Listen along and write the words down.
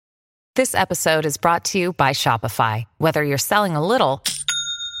This episode is brought to you by Shopify. Whether you're selling a little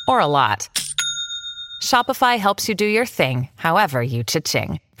or a lot, Shopify helps you do your thing, however you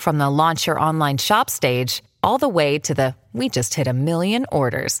cha-ching. From the launch your online shop stage, all the way to the we just hit 1 million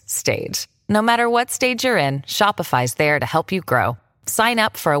orders stage. No matter what stage you're in, Shopify's there to help you grow. Sign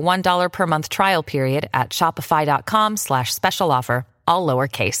up for a $1 per month trial period at shopify.com/special offer, all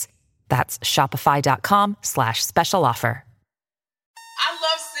lowercase. That's shopify.com/special offer. I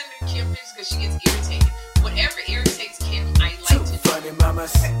love sending Kim pictures because she gets irritated. Whatever irritates Kim, I like to do. Funny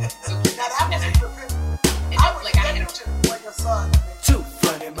mamas.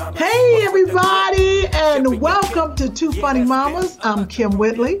 Hey everybody, and welcome to Two Funny Mamas. I'm Kim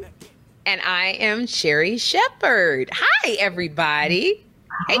Whitley. And I am Sherry Shepherd. Hi, everybody.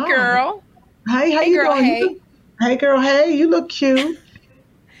 Hey, girl. Hey, how you doing? Hey. Hey, girl. Hey, you look cute.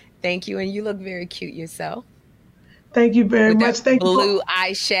 Thank you, and you look very cute yourself. Thank you very much. Thank blue you.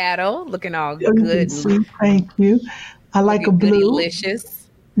 Eyeshadow, looking all You good. Thank you. I like a blue. Delicious.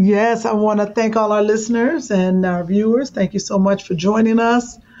 Yes, I want to thank all our listeners and our viewers. Thank you so much for joining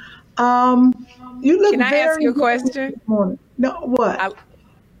us. You look. Can I ask you a question? This morning. No, what?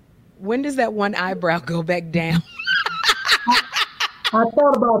 When does that one eyebrow go back down? I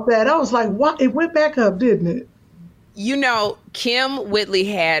thought about that. I was like, what? It went back up, didn't it? You know, Kim Whitley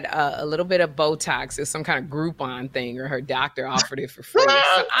had a little bit of Botox. It's some kind of Groupon thing, or her doctor offered it for free. So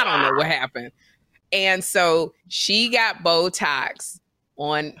I don't know what happened. And so she got Botox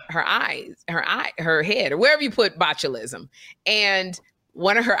on her eyes, her head, or wherever you put botulism. And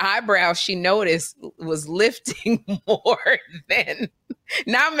one of her eyebrows, she noticed, was lifting more than.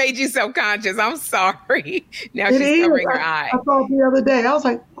 Now I made you self-conscious. I'm sorry. Now she's covering her eye. I thought the other day, I was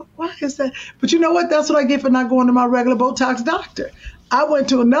like, why is that? But you know what? That's what I get for not going to my regular Botox doctor. I went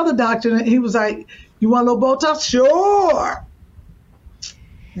to another doctor and he was like, you want a little Botox? Sure.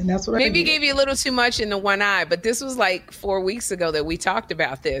 And that's what Maybe he gave you a little too much in the one eye, but this was like 4 weeks ago that we talked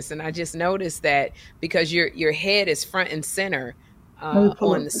about this. And I just noticed that because your head is front and center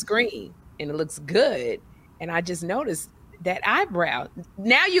on the screen and it looks good. And I just noticed that eyebrow.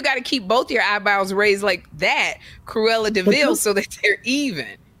 Now you got to keep both your eyebrows raised like that, Cruella de Vil, so that they're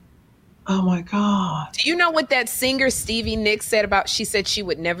even. Oh my God. Do you know what that singer Stevie Nicks said about, she said she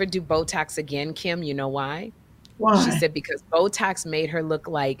would never do Botox again, Kim? You know why? Why? She said because Botox made her look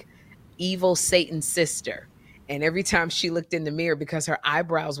like evil Satan's sister. And every time she looked in the mirror, because her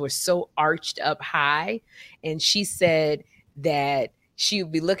eyebrows were so arched up high, and she said that she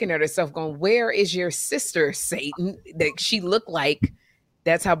would be looking at herself going, where is your sister, Satan? That she looked like,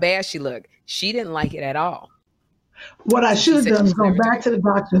 that's how bad she looked. She didn't like it at all. What I should have done is gone back to the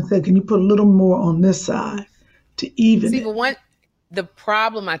doctor and said, can you put a little more on this side to even it? But the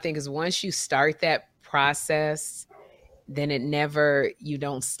problem, I think, is once you start that process, then you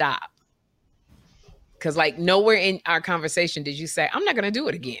don't stop. Because like nowhere in our conversation did you say, I'm not going to do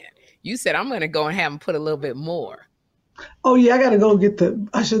it again. You said, I'm going to go and have them put a little bit more. Oh, yeah, I got to go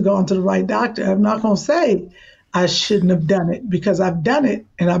I should have gone to the right doctor. I'm not going to say I shouldn't have done it because I've done it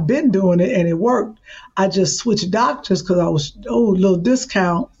and I've been doing it and it worked. I just switched doctors because I was, a little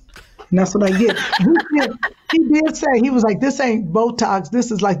discount. And that's what I get. He did say, he was like, this ain't Botox. This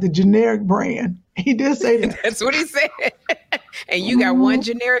is like the generic brand. He did say that. That's what he said. And you got one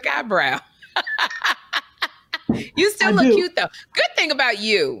generic eyebrow. You still look cute, though. Good thing about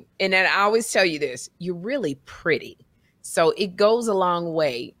you, and then I always tell you this, you're really pretty. So it goes a long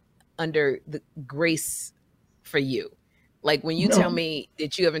way under the grace for you. Like when you tell me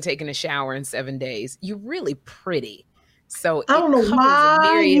that you haven't taken a shower in 7 days, you're really pretty. So I don't know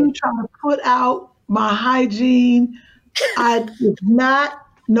why you trying to put out my hygiene. I did not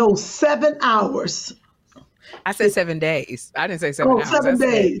know 7 hours. I said 7 days. I didn't say 7 hours. 7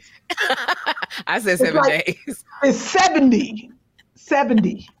 days. I said 7 days. It's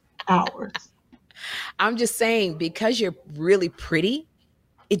 70 hours. I'm just saying, because you're really pretty,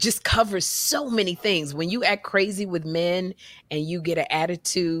 it just covers so many things. When you act crazy with men and you get an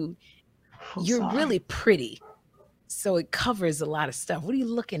attitude, you're really pretty. So it covers a lot of stuff. What are you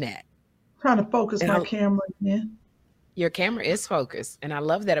looking at? Trying to focus my camera again. Your camera is focused, and I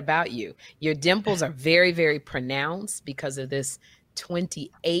love that about you. Your dimples are very, very pronounced because of this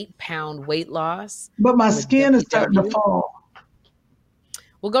 28-pound weight loss. But my skin is starting to fall.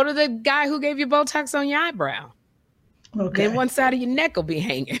 Well, go to the guy who gave you Botox on your eyebrow. Okay. Then one side of your neck will be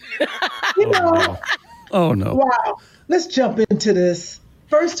hanging. Oh, no. Wow. Let's jump into this.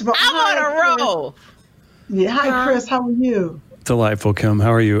 First of all, I'm on a roll. Yeah. Hi, Chris. How are you? Delightful, Kim.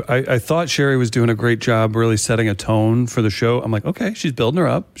 How are you? I thought Sherry was doing a great job really setting a tone for the show. I'm like, okay, she's building her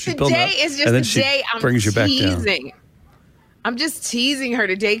up. She's building her up. Today is just and then the day I'm brings you back teasing. down. I'm just teasing her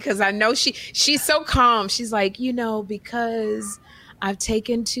today because I know she's so calm. She's like, because I've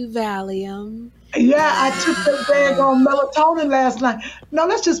taken 2 Valium. Yeah, I took that bag on melatonin last night. No,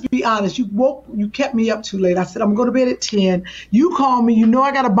 let's just be honest. You kept me up too late. I said, I'm going to bed at 10. You called me.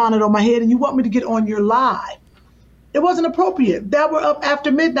 I got a bonnet on my head and you want me to get on your live. It wasn't appropriate. That we're up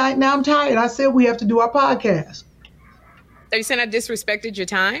after midnight. Now I'm tired. I said we have to do our podcast. Are you saying I disrespected your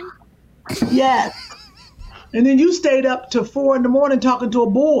time? Yes. And then you stayed up to 4 a.m. talking to a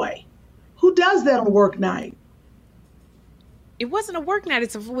boy. Who does that on a work night? It wasn't a work night.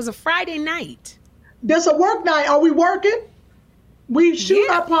 It was a Friday night. That's a work night. Are we working? We shoot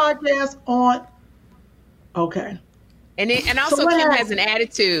our podcast on. Okay. And also Kim has an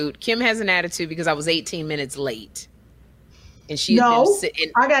attitude. Kim has an attitude because I was 18 minutes late. And she had been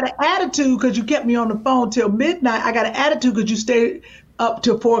sitting. I got an attitude because you kept me on the phone till midnight. I got an attitude because you stayed up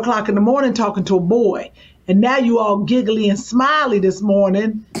till 4 o'clock in the morning talking to a boy. And now you all giggly and smiley this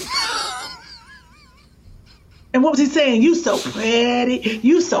morning. And what was he saying? You so pretty.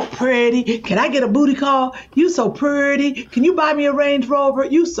 You so pretty. Can I get a booty call? You so pretty. Can you buy me a Range Rover?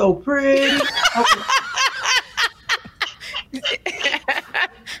 You so pretty. Okay.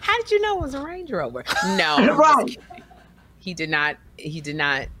 How did you know it was a Range Rover? No. Right. He did not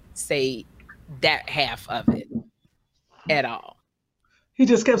say that half of it at all. He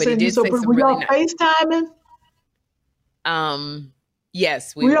just kept saying, you so pretty. Were y'all FaceTiming?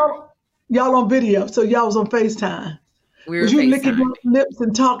 Yes, we were. Y'all on video, so y'all was on FaceTime. Was you licking your lips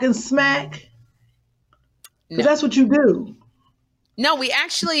and talking smack? No. That's what you do. No, we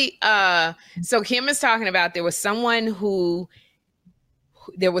actually, so Kim is talking about there was someone who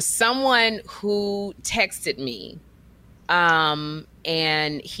texted me,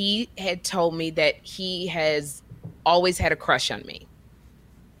 and he had told me that he has always had a crush on me.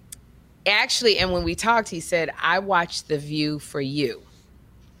 Actually, and when we talked, he said, I watched The View for you.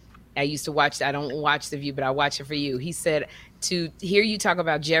 I used to watch, I don't watch The View, but I watch it for you. He said, to hear you talk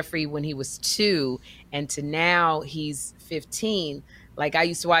about Jeffrey when he was 2 and to now he's 15, like I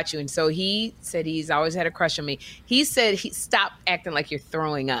used to watch you. And so he said he's always had a crush on me. He said, stop acting like you're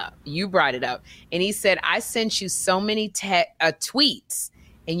throwing up. You brought it up. And he said, I sent you so many tweets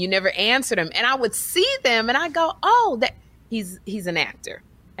and you never answered them. And I would see them and I go, oh, that he's an actor.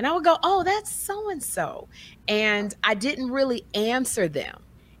 And I would go, oh, that's so-and-so. And I didn't really answer them.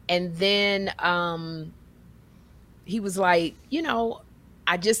 And then he was like,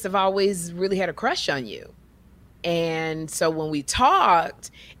 I just have always really had a crush on you. And so when we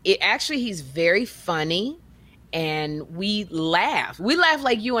talked, he's very funny and we laugh. We laugh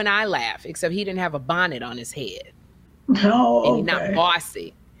like you and I laugh, except he didn't have a bonnet on his head. No, and he's not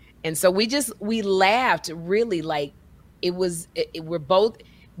bossy. And so we laughed really like it was, we're both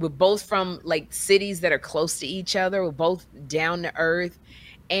from like cities that are close to each other. We're both down to earth.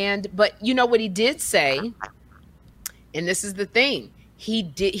 But you know what he did say, and this is the thing,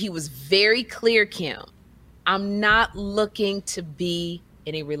 he was very clear, Kim, I'm not looking to be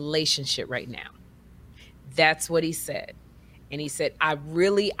in a relationship right now. That's what he said. And he said,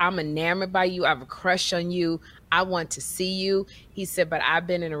 I'm enamored by you. I have a crush on you. I want to see you. He said, but I've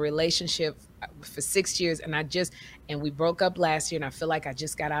been in a relationship for 6 years and we broke up last year and I feel like I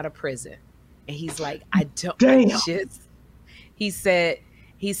just got out of prison. And he's like, He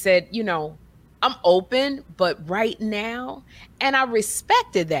said, I'm open, but right now, and I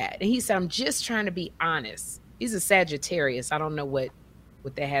respected that. And he said, I'm just trying to be honest. He's a Sagittarius. I don't know what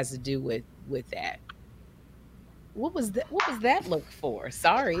that has to do with that. What was that look for?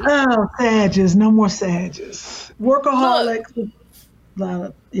 Sorry. Oh, Sages. No more Sages. Workaholics.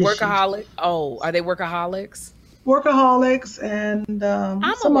 Workaholic. Oh, are they workaholics? Workaholics and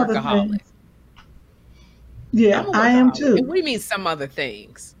I'm some a other workaholic. things. Yeah, I am too. And what do you mean some other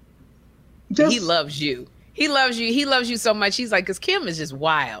things? He loves you. He loves you. He loves you so much. He's like, because Kim is just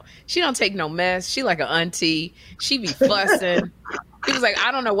wild. She don't take no mess. She like an auntie. She be fussing. He was like,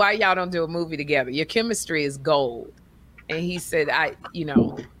 I don't know why y'all don't do a movie together. Your chemistry is gold. And he said,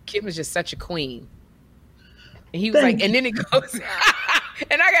 Kim is just such a queen. And he was like, and then it goes,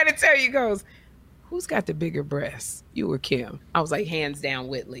 and I got to tell you, he goes, who's got the bigger breasts? You or Kim? I was like, hands down,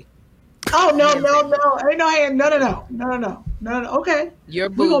 Whitley. Oh, no. Ain't no hand. No. Okay. Your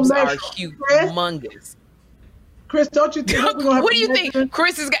boobs are humongous. Chris, don't you think we're going to have what do you think?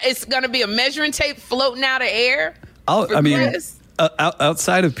 Chris it's going to be a measuring tape floating out of air?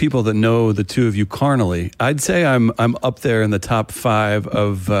 Outside of people that know the two of you carnally, I'd say I'm up there in the top 5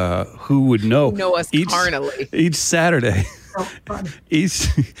 of who would know us carnally. Each Saturday,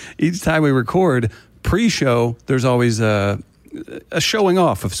 each time we record pre-show, there's always a showing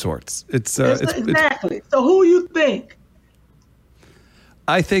off of sorts. It's exactly. So who you think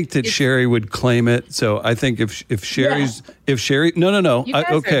I think that Sherry would claim it. So I think if Sherry, no, You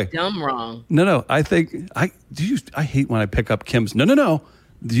guys are dumb wrong. No, I think I hate when I pick up Kim's. No.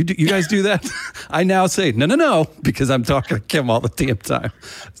 You guys do that? I now say no because I'm talking to Kim all the damn time.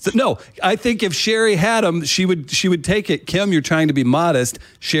 So, no, I think if Sherry had him, she would take it. Kim, you're trying to be modest.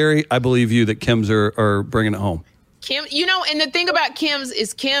 Sherry, I believe you that Kim's are bringing it home. Kim, and the thing about Kim's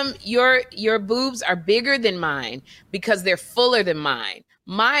is, Kim, your boobs are bigger than mine because they're fuller than mine.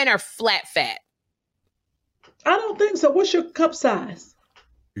 Mine are flat fat. I don't think so. What's your cup size?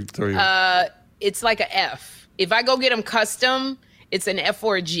 It's like a F. If I go get them custom, it's an F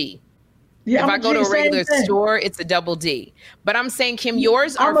or a G. Yeah, if I go to a regular store, it's a double D. But I'm saying, Kim,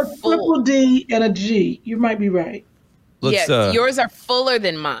 yours are full. I'm a triple D and a G. You might be right. Yes, yours are fuller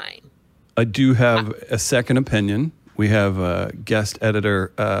than mine. I do have a second opinion. We have a guest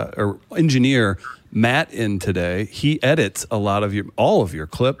editor or engineer, Matt, in today. He edits all of your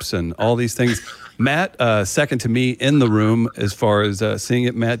clips and all these things. Matt, second to me in the room as far as seeing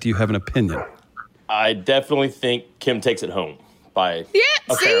it. Matt, do you have an opinion? I definitely think Kim takes it home by a fair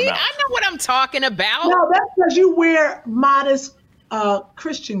amount. I know what I'm talking about. No, that's because you wear modest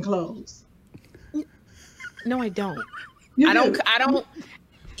Christian clothes. No, I don't. I don't.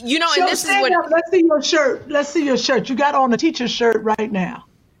 And this is what. Up. Let's see your shirt. Let's see your shirt. You got on a teacher shirt right now.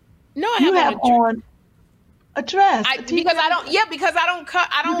 No, you have on a dress. Because I don't. Yeah, because I don't cut.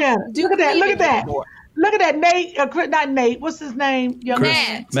 I don't do. Look at that. Look at that. Anymore. Look at that. Nate. Not Nate. What's his name?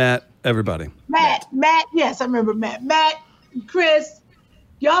 Matt. Everybody. Matt. Yes, I remember Matt. Matt. Chris.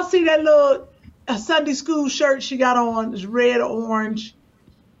 Y'all see that little Sunday school shirt she got on? It's red or orange.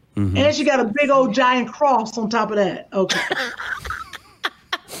 Mm-hmm. And she got a big old giant cross on top of that. Okay.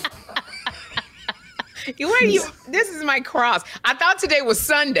 This is my cross. I thought today was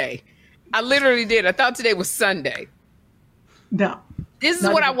Sunday. I literally did. I thought today was Sunday. No. This is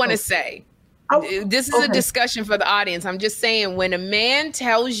what I want to say. This is a discussion for the audience. I'm just saying, when a man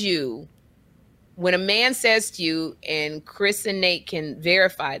says to you, and Chris and Nate can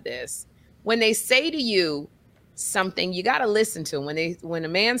verify this, when they say to you something, you got to listen to them. When a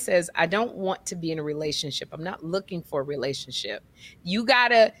man says, I don't want to be in a relationship, I'm not looking for a relationship,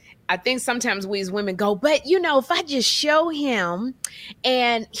 I think sometimes we as women go, but if I just show him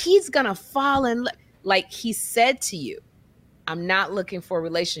and he's going to fall in love, like he said to you, I'm not looking for a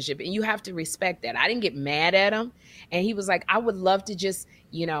relationship. And you have to respect that. I didn't get mad at him. And he was like, I would love to just,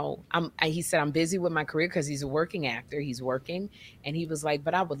 he said, I'm busy with my career because he's a working actor. He's working. And he was like,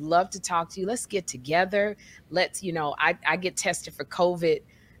 but I would love to talk to you. Let's get together. I get tested for COVID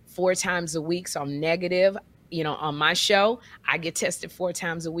 4 times a week. So I'm negative. On my show, I get tested 4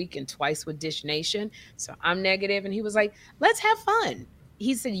 times a week and twice with Dish Nation. So I'm negative. And he was like, let's have fun.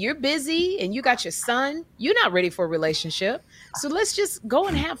 He said, you're busy and you got your son. You're not ready for a relationship. So let's just go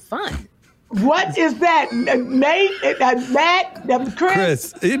and have fun. What is that? Nate, Matt,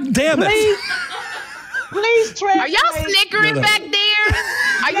 Chris? Damn it. Please translate. Are y'all snickering back there?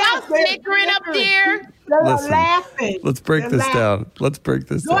 Are y'all snickering up there? They're laughing. Let's break this down. Go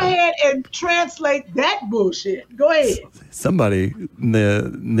ahead and translate that bullshit. Go ahead. Somebody,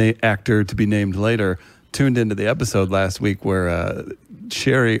 the actor to be named later, tuned into the episode last week where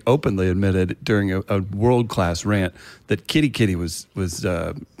Sherry openly admitted during a world-class rant that Kitty was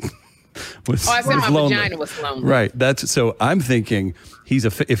I said my lonely. Vagina was lonely. Right. So I'm thinking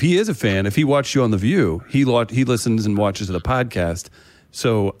if he is a fan, if he watched you on The View, he listens and watches the podcast.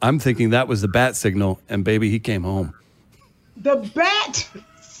 So I'm thinking that was the bat signal, and baby, he came home. The bat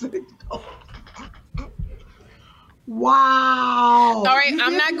signal. Wow. All right,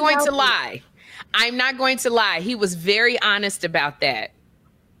 I'm not going to lie. He was very honest about that,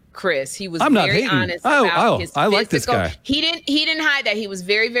 Chris. He was very honest about his physical. I like this guy. He didn't hide that. He was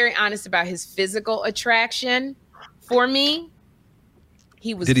very, very honest about his physical attraction for me.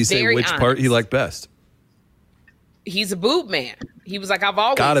 He was. Did he say which part he liked best? He's a boob man. He was like, I've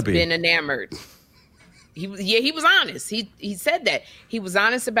always been enamored. He was honest. He said that. He was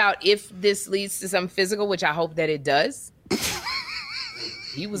honest about if this leads to some physical, which I hope that it does.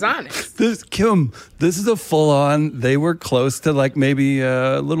 He was honest. This is a full-on, they were close to like maybe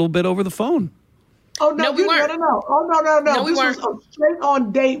a little bit over the phone. Oh, no, we weren't. No. Oh, no. We weren't. Was a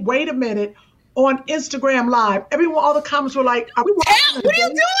straight-on date. Wait a minute. On Instagram Live. All the comments were like, are we watching? What are you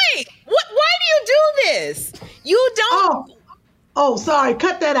doing? Why do you do this? You don't. Oh, sorry.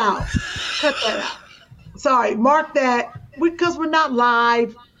 Cut that out. Sorry. Mark that. Because we're not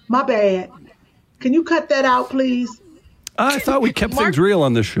live. My bad. Can you cut that out, please? I thought we kept things real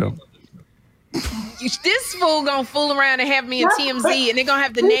on this show. This fool gonna fool around and have me in TMZ, and they're gonna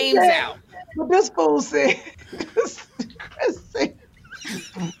have the names out. What this fool said.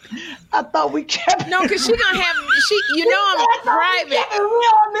 I thought we kept No, because she gonna have I'm private. We're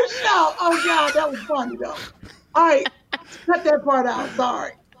on the show. Oh God, that was funny though. All right, cut that part out.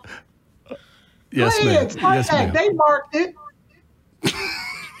 Sorry. Yes, ma'am. Yes, ma'am. They marked it.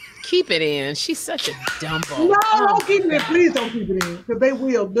 Keep it in. She's such a dumbo. No, don't keep it in. Please don't keep it in, because they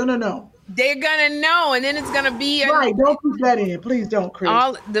will. No. They're gonna know, and then it's gonna be right. Don't keep that in. Please don't, Chris.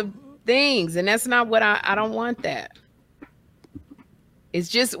 All the things, and that's not what I don't want that. It's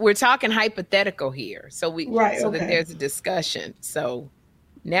just we're talking hypothetical here, so that there's a discussion. So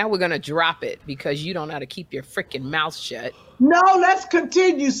now we're gonna drop it because you don't know how to keep your freaking mouth shut. No, let's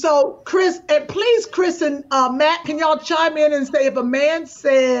continue. So, Chris, and please, Chris and Matt, can y'all chime in and say if a man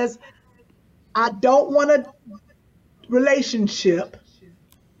says, "I don't want a relationship,"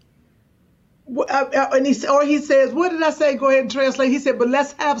 and he says, "What did I say?" Go ahead and translate. He said, "But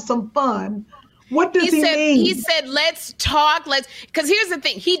let's have some fun." What does he mean? He said, let's talk. Because here's the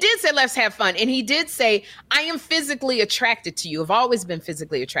thing. He did say, let's have fun. And he did say, I am physically attracted to you. I've always been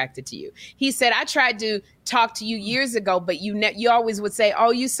physically attracted to you. He said, I tried to talk to you years ago, but you always would say,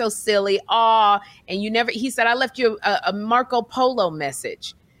 oh, you so silly. Aw. And you never, he said, I left you a Marco Polo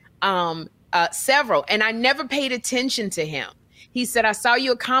message, several, and I never paid attention to him. He said, I saw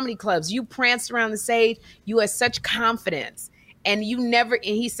you at comedy clubs. You pranced around the stage. You had such confidence. And you never, and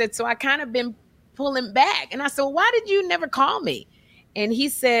he said, so I kind of been pulling back. And I said, well, why did you never call me? And he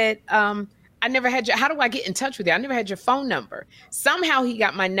said, I never had how do I get in touch with you? I never had your phone number. Somehow he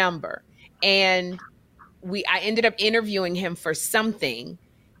got my number. And I ended up interviewing him for something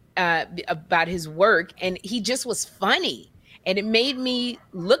about his work. And he just was funny. And it made me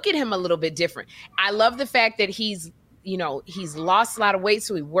look at him a little bit different. I love the fact that he's lost a lot of weight.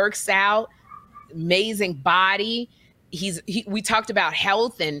 So he works out, amazing body. We talked about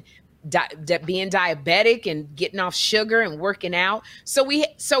health and being diabetic and getting off sugar and working out. So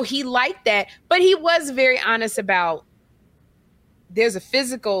he liked that, but he was very honest about there's a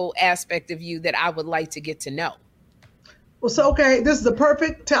physical aspect of you that I would like to get to know. Well, so, okay, this is the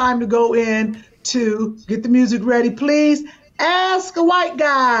perfect time to go in to get the music ready. Please ask a white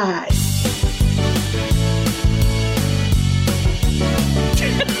guy.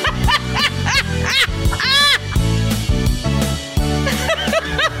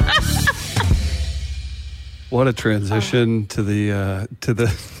 What a transition to the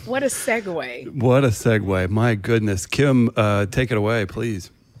What a segue. What a segue. My goodness. Kim, take it away, please.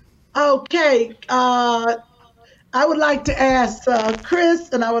 Okay. I would like to ask Chris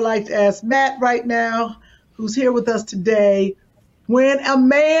and I would like to ask Matt right now, who's here with us today. When a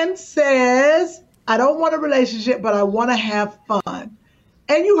man says, I don't want a relationship, but I want to have fun.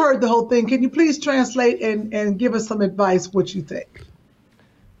 And you heard the whole thing. Can you please translate and give us some advice, what you think?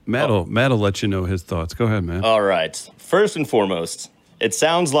 Matt'll let you know his thoughts. Go ahead, man. All right. First and foremost, it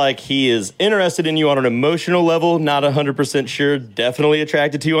sounds like he is interested in you on an emotional level, not 100% sure, definitely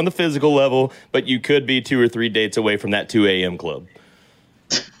attracted to you on the physical level, but you could be 2 or 3 dates away from that 2 a.m. club.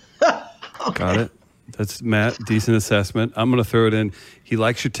 Okay. Got it. That's Matt. Decent assessment. I'm going to throw it in. He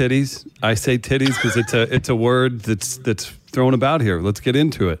likes your titties. I say titties because it's a word that's thrown about here. Let's get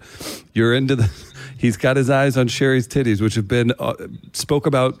into it. You're into the... He's got his eyes on Sherry's titties, which have been spoke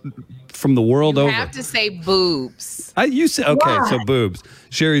about from the world over. You have to say boobs. Okay, Why? So boobs.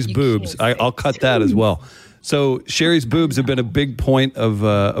 Sherry's boobs. I'll cut that as well. So Sherry's boobs have been a big point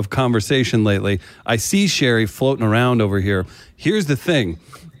of conversation lately. I see Sherry floating around over here. Here's the thing.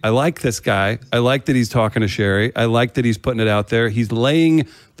 I like this guy. I like that he's talking to Sherry. I like that he's putting it out there. He's laying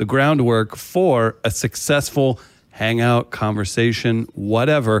the groundwork for a successful hangout, conversation,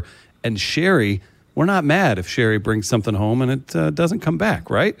 whatever. And Sherry... We're not mad if Sherry brings something home and it doesn't come back,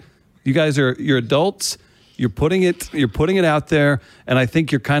 right? You guys you're adults. You're putting it out there, and I think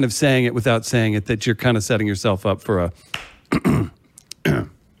you're kind of saying it without saying it that you're kind of setting yourself up for a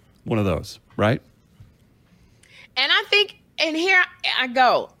one of those, right? And I think, and here I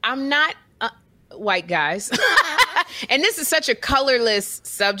go. I'm not white guys, and this is such a colorless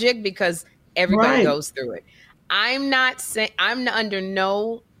subject because everybody goes through it. I'm under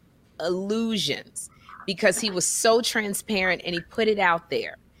no illusions because he was so transparent and he put it out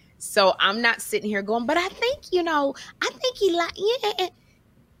there. So I'm not sitting here going, but I think he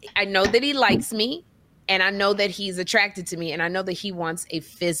I know that he likes me and I know that he's attracted to me and I know that he wants a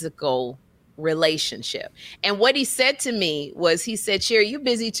physical relationship. And what he said to me was, he said, Sherry, you're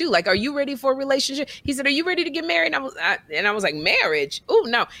busy too. Like, are you ready for a relationship? He said, are you ready to get married? And I was like, marriage? Oh,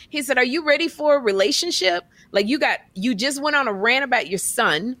 no. He said, are you ready for a relationship? Like you just went on a rant about your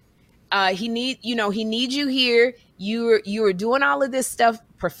son. He needs you here. You're doing all of this stuff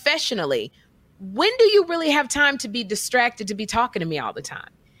professionally. when do you really have time to be distracted to be talking to me all the time?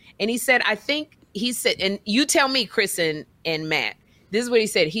 And he said, and you tell me, Chris and Matt, this is what he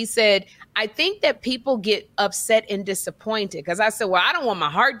said. He said, I think that people get upset and disappointed because I said, well, I don't want my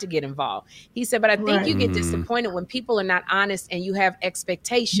heart to get involved. He said, but I think you get disappointed when people are not honest and you have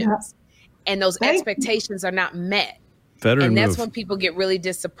expectations and those expectations are not met. And that's when people get really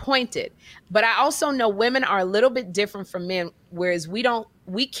disappointed. But I also know women are a little bit different from men, whereas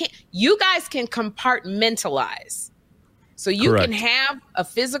you guys can compartmentalize. So you can have a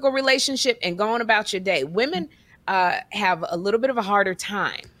physical relationship and go on about your day. Women have a little bit of a harder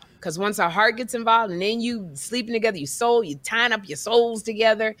time because once our heart gets involved and then you sleeping together, you tying up your souls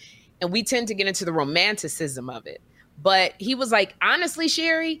together, and we tend to get into the romanticism of it. But he was like, honestly,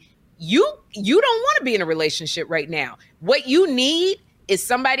 Sherry, you don't want to be in a relationship right now. What you need is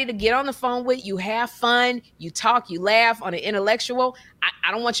somebody to get on the phone with. You have fun, you talk, you laugh on an intellectual.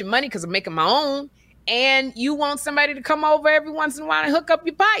 I don't want your money because I'm making my own. And you want somebody to come over every once in a while and hook up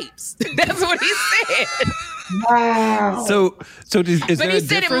your pipes. That's what he said. Wow. So is but there he a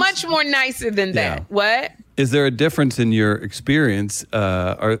said difference? it much more nicer than that. What? Is there a difference in your experience?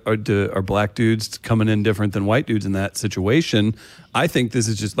 Are black dudes coming in different than white dudes in that situation? I think this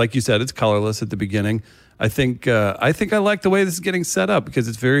is just, like you said, it's colorless at the beginning. I think I like the way this is getting set up because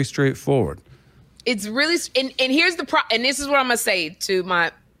it's very straightforward. It's really, and here's the and this is what I'm going to say to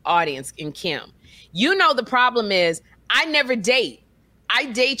my audience and Kim. You know, the problem is I never date. I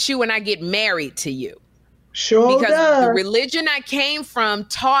date you and I get married to you. Sure because does. The religion I came from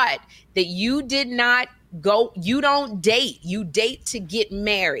taught that you did not go, you don't date, you date to get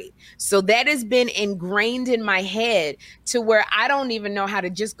married. So that has been ingrained in my head to where I don't even know how to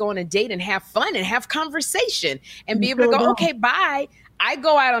just go on a date and have fun and have conversation and be able to go, okay, bye. I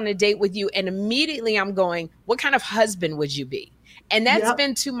go out on a date with you and immediately I'm going, what kind of husband would you be? And that's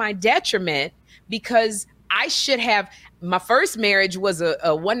been to my detriment because I should have, my first marriage was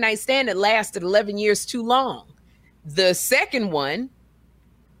a one night stand that lasted 11 years too long. The second one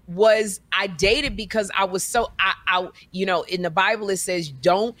was I dated because I was so, I in the Bible it says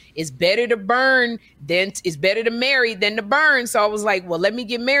it's better to burn than, it's better to marry than to burn. So I was like, well, let me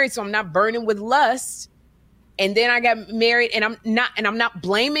get married so I'm not burning with lust. And then I got married and I'm not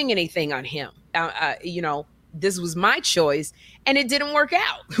blaming anything on him. This was my choice and it didn't work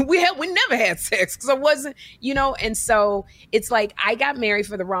out. We never had sex because I wasn't, and so it's like I got married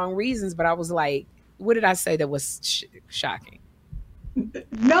for the wrong reasons, but I was like, what did I say that was shocking?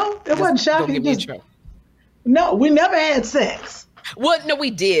 No, it wasn't shocking. Don't get me in trouble. No, we never had sex. Well, no, we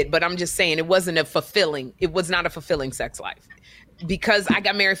did, but I'm just saying it was not a fulfilling sex life because I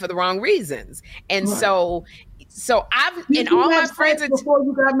got married for the wrong reasons. And so I've, and all my friends before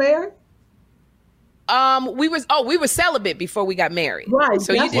you got married? We were celibate before we got married. Right.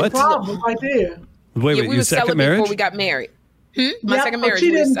 So that's you the problem right there. Wait, we were celibate marriage? before we got married. My second marriage,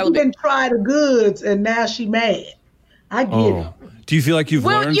 she we were celibate. didn't try the goods and now she mad. I get it. Do you feel like you've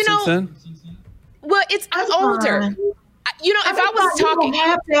learned since then? Well, I'm older. Fine. If I was talking, you don't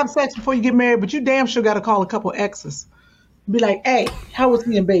have to have sex before you get married, but you damn sure got to call a couple exes. Be like, hey, how was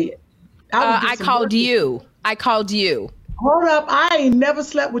he in bed? I called you. Hold up, I ain't never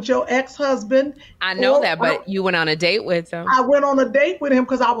slept with your ex-husband. I know that, but you went on a date with him. I went on a date with him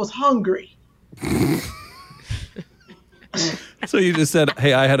because I was hungry. So you just said,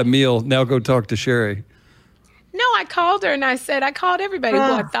 hey, I had a meal. Now go talk to Sherry. No, I called her and I called everybody who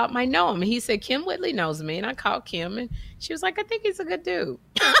I thought might know him. And he said, Kim Whitley knows me. And I called Kim and she was like, I think he's a good dude.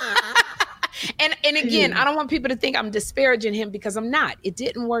 and again, I don't want people to think I'm disparaging him because I'm not. It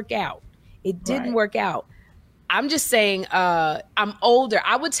didn't work out. Work out. I'm just saying I'm older.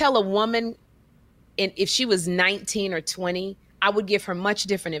 I would tell a woman, and if she was 19 or 20, I would give her much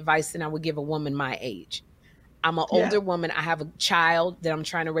different advice than I would give a woman my age. I'm an older woman. I have a child that I'm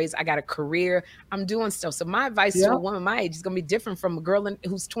trying to raise. I got a career. I'm doing stuff. So my advice to a woman my age is going to be different from a girl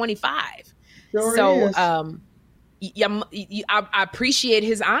who's 25. Sure is. I appreciate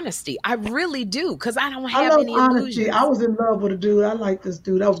his honesty. I really do, because I don't have any honesty. illusions. I was in love with a dude. I like this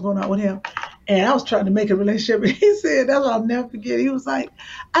dude. I was going out with him. And I was trying to make a relationship. And he said, that's what I'll never forget. He was like,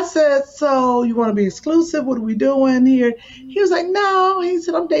 I said, so you want to be exclusive? What are we doing here? He was like, no. He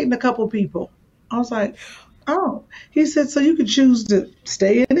said, I'm dating a couple people. I was like, oh. He said, so you can choose to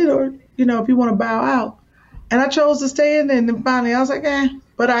stay in it or, if you want to bow out. And I chose to stay in it. And then finally I was like,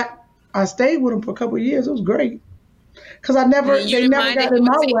 But I stayed with him for a couple of years. It was great. Because they never got in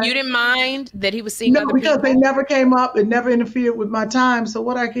my way. You didn't mind that he was seeing other people? No, because they never came up and never interfered with my time. So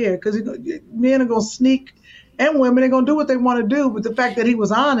what I care? Because men are going to sneak, and women are going to do what they want to do. But the fact that he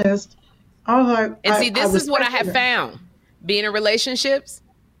was honest, I was like, and this is what I have found. Being in relationships,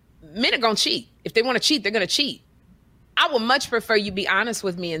 men are going to cheat. If they want to cheat, they're going to cheat. I would much prefer you be honest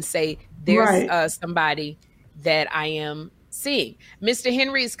with me and say, there's somebody that I am seeing. Mr.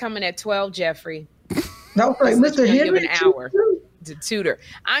 Henry is coming at 12, Jeffrey. No, right. Mr. Henry. Give an hour to tutor.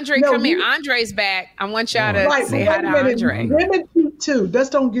 Andre, come here. Andre's back. I want y'all to say hi to Andre. Women cheat too.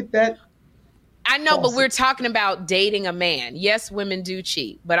 Just don't get that. I know, but we're talking about dating a man. Yes, women do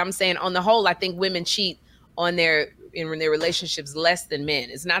cheat, but I'm saying on the whole, I think women cheat in their relationships less than men.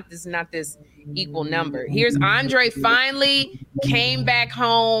 It's not this equal number. Here's Andre finally came back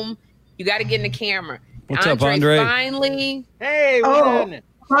home. You got to get in the camera. What's up, Andre? Finally. Hey, what's happening?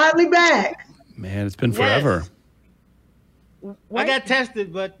 Finally back. Man, it's been forever. Yes. I got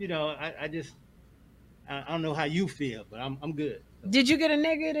tested, but I don't know how you feel, but I'm good. Did you get a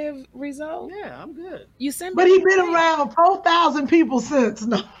negative result? Yeah, I'm good. You sent me. But he been around 4,000 people since.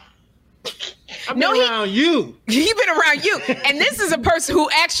 No. I've been around you. He been around you. And this is a person who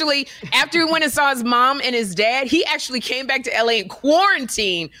actually, after he went and saw his mom and his dad, he actually came back to LA and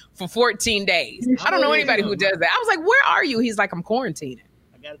quarantined for 14 days. I don't know anybody who does that. I was like, where are you? He's like, I'm quarantining.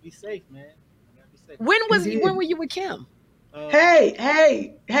 I gotta be safe, man. When were you with Kim?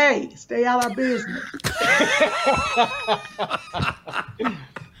 Hey, stay out of our business.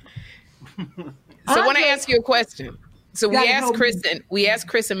 So I want to ask you a question. So we asked Chris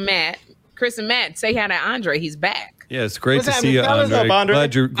and Matt. Chris and Matt, say hi to Andre. He's back. Yeah, it's great to see you, Andre. Up, Andre?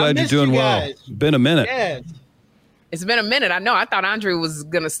 Glad you're doing well. Been a minute. Yes. It's been a minute. I know. I thought Andre was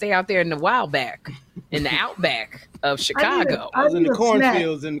going to stay out there in the wild back, in the outback of Chicago. I was in the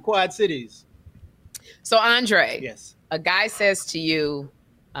cornfields in the Quad Cities. So Andre, yes. A guy says to you,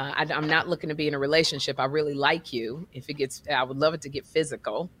 I'm not looking to be in a relationship. I really like you. I would love it to get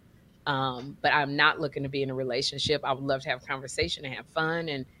physical. But I'm not looking to be in a relationship. I would love to have a conversation and have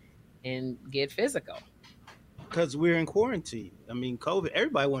fun and get physical. Because we're in quarantine. I mean, COVID,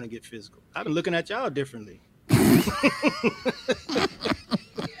 everybody want to get physical. I've been looking at y'all differently.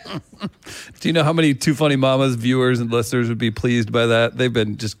 Do you know how many Too Funny Mamas viewers and listeners would be pleased by that? They've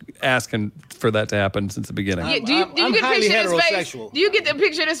been just asking for that to happen since the beginning. Do you get a picture of his face? Do you get the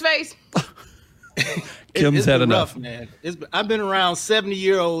picture of his face? Kim's had enough. Rough, man. I've been around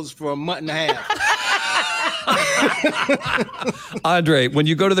 70-year-olds for a month and a half. Andre, when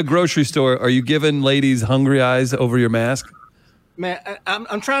you go to the grocery store, are you giving ladies hungry eyes over your mask? Man,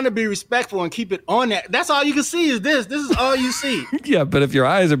 I'm trying to be respectful and keep it on that. That's all you can see is this. This is all you see. Yeah, but if your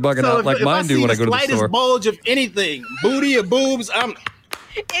eyes are bugging out like mine do when I go to the store. Slightest bulge of anything, booty or boobs,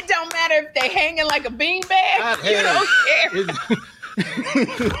 It don't matter if they hanging like a beanbag. You don't care.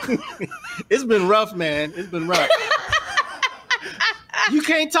 It's been rough, man. It's been rough. You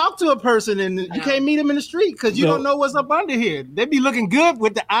can't talk to a person and you can't meet them in the street because you don't know what's up under here. They be looking good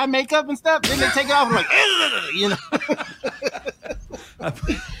with the eye makeup and stuff. Then they take it off and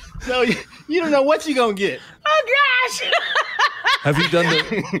So you don't know what you're gonna get. Oh gosh. Have you done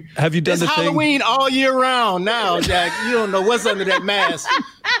it's the Halloween thing? all year round now, Jack. You don't know what's under that mask.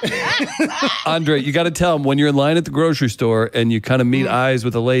 Andre, you got to tell them when you're in line at the grocery store and you kind of meet eyes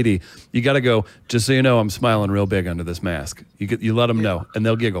with a lady, you got to go, just so you know, I'm smiling real big under this mask. You let them know and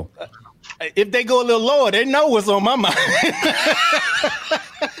they'll giggle. If they go a little lower, they know what's on my mind.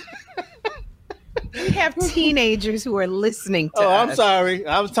 We have teenagers who are listening to us. I'm sorry.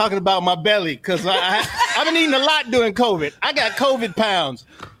 I was talking about my belly because I've been eating a lot during COVID. I got COVID pounds.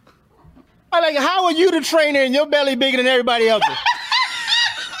 I'm like, how are you the trainer and your belly bigger than everybody else's?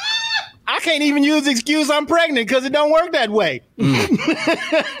 I can't even use the excuse I'm pregnant because it don't work that way.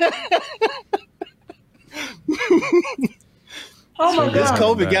 Oh my God. This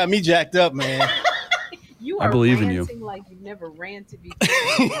COVID got me jacked up, man. I believe in you. Like you never ran to be.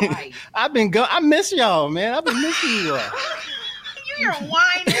 I miss y'all, man. I've been missing you all. You're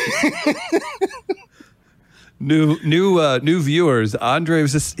whining. New viewers. Andre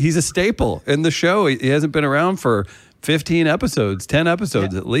he's a staple in the show. He hasn't been around for 15 episodes, 10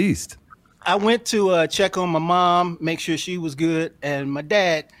 episodes at least. I went to check on my mom, make sure she was good, and my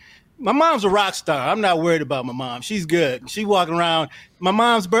dad. My mom's a rock star. I'm not worried about my mom. She's good. She walking around. My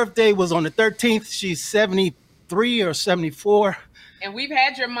mom's birthday was on the 13th. She's 73 or 74. And we've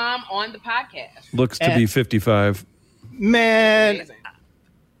had your mom on the podcast. Looks to be 55. Man, Amazing.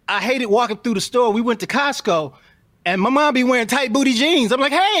 I hated walking through the store. We went to Costco, and my mom be wearing tight booty jeans. I'm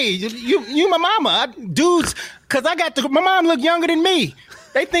like, hey, you my mama. Dudes, because my mom look younger than me.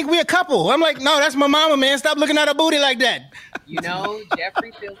 They think we a couple. I'm like, no, that's my mama, man. Stop looking at her booty like that. You know,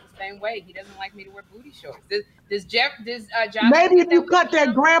 Jeffrey feels the same way. He doesn't like me to wear booty shorts. Does Josh? Maybe if you cut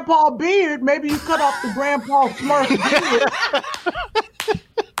that grandpa beard, maybe you cut off the grandpa Smurf beard,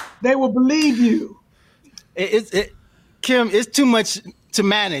 they will believe you. Kim, it's too much to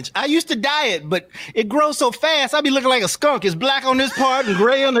manage. I used to diet, but it grows so fast. I be looking like a skunk. It's black on this part and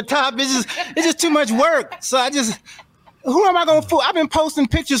gray on the top. It's just too much work. So who am I gonna fool? I've been posting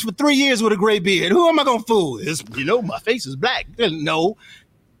pictures for 3 years with a gray beard. Who am I gonna fool? My face is black. No,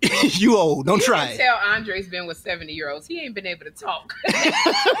 you old. Don't try it. Tell Andre's been with 70-year-olds. He ain't been able to talk.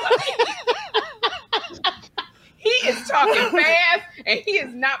 He is talking fast, and he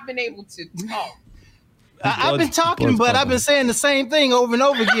has not been able to talk. I've been talking, but I've been saying the same thing over and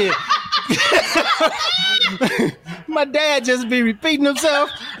over again. My dad just be repeating himself.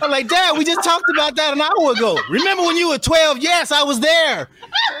 I'm like, Dad, we just talked about that an hour ago. Remember when you were 12? Yes, I was there.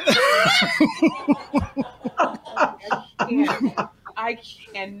 I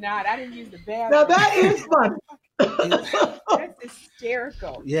cannot. I didn't use the bathroom. Now that is funny. That's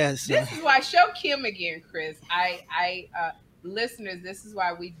hysterical. Yes. This is why show Kim again, Chris. Listeners, this is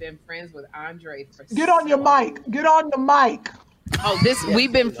why we've been friends with Andre for Get on your mic. Get on the mic.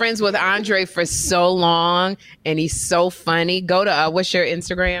 We've been friends with Andre for so long, and he's so funny. Go to what's your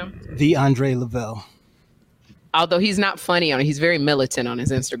Instagram? The Andre Lavelle. Although he's not funny on it, he's very militant on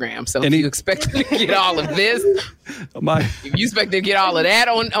his Instagram. So if you expect to get all of this, if you expect to get all of that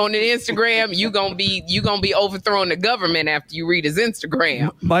on the Instagram, you gonna be overthrowing the government after you read his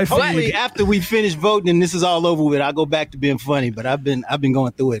Instagram. Hopefully, after we finish voting and this is all over with, I'll go back to being funny. But I've been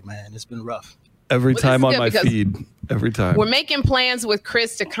going through it, man. It's been rough. Every time on my feed. Every time. We're making plans with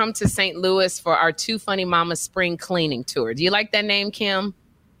Chris to come to St. Louis for our Two Funny Mamas spring cleaning tour. Do you like that name, Kim?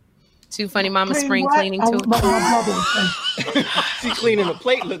 Two Funny Mama spring cleaning tour. She cleaning a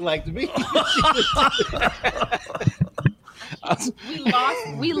plate look like to me.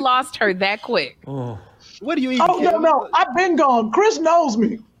 we lost her that quick. Oh. What do you eat? Oh no! I've been gone. Chris knows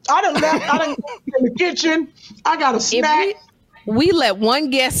me. I done in the kitchen. I got a snack. We let one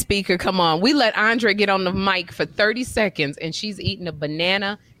guest speaker come on. We let Andre get on the mic for 30 seconds, and she's eating a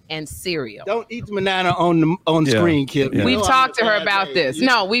banana and cereal. Don't eat the banana on the screen, Kip. Yeah. We've talked to her about this.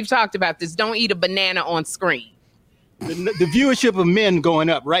 No, we've talked about this. Don't eat a banana on screen. The viewership of men going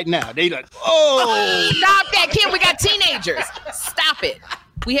up right now. They like, oh, stop that, Kim. We got teenagers. Stop it.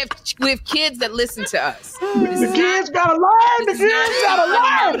 We have kids that listen to us. The kids gotta learn. The kids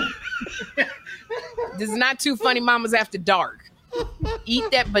gotta learn. This is not Two Funny Mamas After Dark. Eat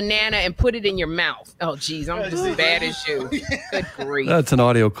that banana and put it in your mouth. Oh, geez, I'm just as bad as you. Good grief. That's an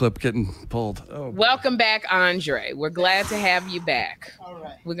audio clip getting pulled. Oh. Welcome back, Andre. We're glad to have you back. All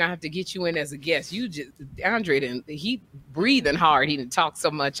right. We're going to have to get you in as a guest. Andre, he breathing hard. He didn't talk so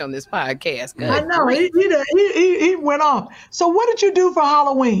much on this podcast. Good I know. He went off. So what did you do for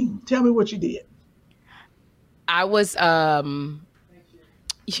Halloween? Tell me what you did. I was,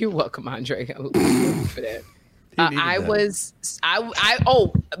 you're welcome, Andre. For that.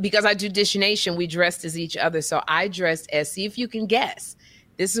 Because I do Dishnation, we dressed as each other. So I dressed as, see if you can guess.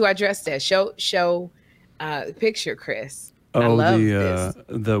 This is who I dressed as. Show the picture, Chris. I love this.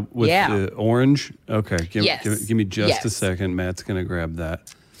 The orange. Okay, give me just a second. Matt's gonna grab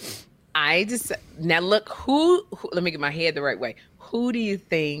that. Now look who. Let me get my head the right way. Who do you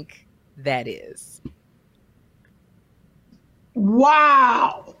think that is?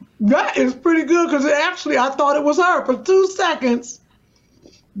 Wow. That is pretty good because actually I thought it was her for 2 seconds.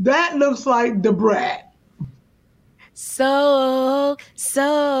 That looks like the brat. So Let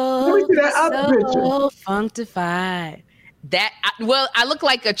me see that other picture. Functified. I look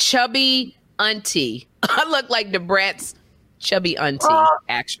like a chubby auntie. I look like the brat's chubby auntie,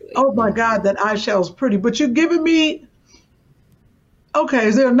 actually. Oh my God, that eyeshadow's pretty. But you're giving me. Okay,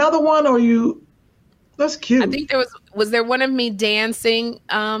 is there another one or you? That's cute. I think was there one of me dancing,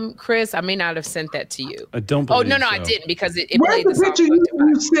 Chris? I may not have sent that to you. I don't believe no, so. I didn't because it Where's played the picture you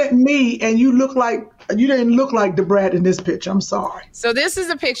sent me and you didn't look like the brat in this picture. I'm sorry. So this is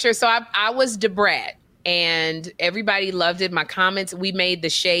a picture. So I was the brat and everybody loved it. My comments, we made the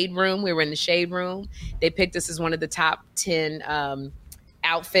shade room. We were in the shade room. They picked us as one of the top 10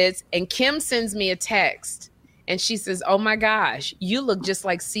 outfits. And Kim sends me a text and she says, oh my gosh, you look just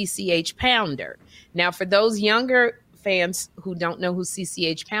like CCH Pounder. Now, for those younger fans who don't know who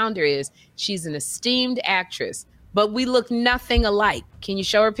CCH Pounder is, she's an esteemed actress, but we look nothing alike. Can you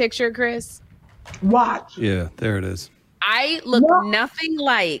show her picture, Chris? Watch. Yeah, there it is. I look nothing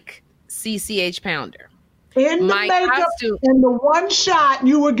like CCH Pounder. In the makeup, costume, in the one shot,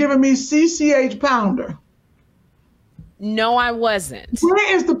 you were giving me CCH Pounder. No, I wasn't.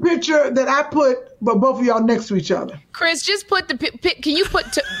 Where is the picture that I put, but both of y'all next to each other? Chris, just put can you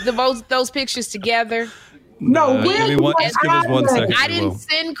put those pictures together? No, give us 1 second. I didn't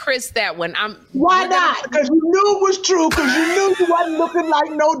send Chris that one. Why not? Because you knew it was true. Because you knew you wasn't looking like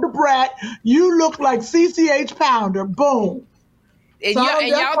no Debrat. You look like CCH Pounder. Boom. And, So y'all,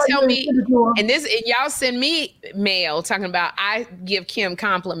 and that's y'all why tell you me, send it to her. and y'all send me mail talking about I give Kim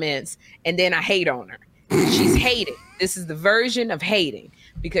compliments and then I hate on her. She's hating. This is the version of hating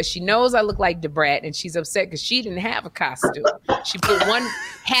because she knows I look like Debrat and she's upset because she didn't have a costume. She put one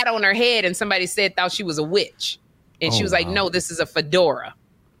hat on her head and somebody thought she was a witch. And she was like, no, this is a fedora.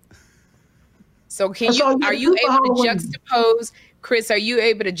 So are you able to juxtapose, Chris, are you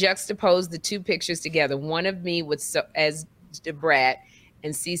able to juxtapose the two pictures together? One of me as Debrat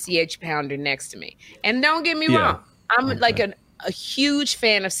and CCH Pounder next to me. And don't get me wrong. I'm like a huge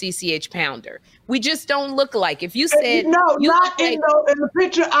fan of CCH Pounder. We just don't look alike. If you said no, not in the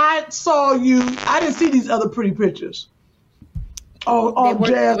picture I saw you. I didn't see these other pretty pictures.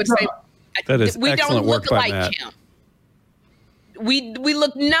 Jazz. That is we excellent don't look work by like Matt. him. We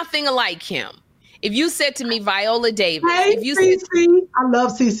look nothing alike him. If you said to me Viola Davis, Hey, if you CC, I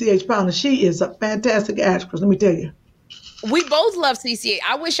love CCH Pounder. She is a fantastic actress. Let me tell you. We both love CCH.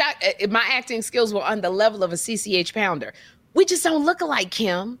 I wish my acting skills were on the level of a CCH Pounder. We just don't look alike,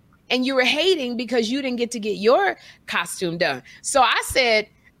 Kim. And you were hating because you didn't get to get your costume done. So I said,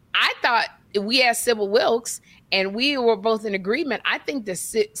 I thought we asked Sybil Wilkes and we were both in agreement. I think the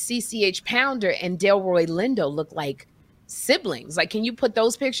CCH Pounder and Delroy Lindo look like siblings. Like, can you put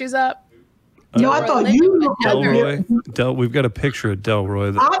those pictures up? No, I thought you looked like Delroy. We've got a picture of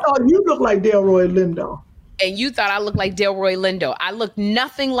Delroy. I thought you looked like Delroy Lindo. And you thought I looked like Delroy Lindo. I look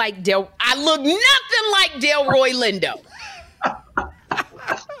nothing like Delroy Lindo.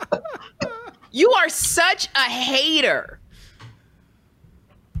 You are such a hater.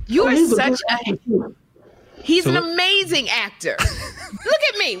 You are such a hater. He's an amazing actor. Look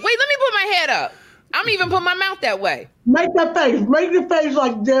at me. Wait, let me put my head up. I'm even put my mouth that way. Make that face. Make the face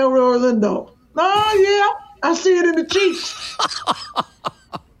like Delroy Lindo. Oh, yeah. I see it in the cheeks.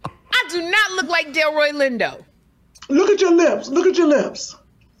 I do not look like Delroy Lindo. Look at your lips. Look at your lips.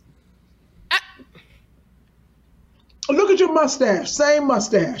 Look at your mustache. Same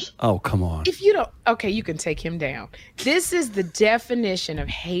mustache. Oh, come on. If you don't, okay, you can take him down. This is the definition of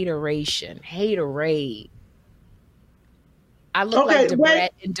hateration. Haterade. I look like Debrat,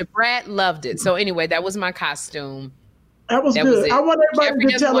 and Debrat loved it. So anyway, that was my costume. That was good. I want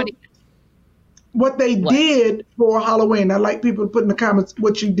everybody to tell them what they did for Halloween. I'd like people to put in the comments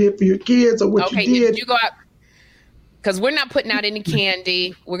what you did for your kids or what you did. Did you go out? Because we're not putting out any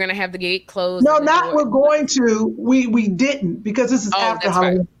candy. We're going to have the gate closed. No, we're going to. We didn't because this is after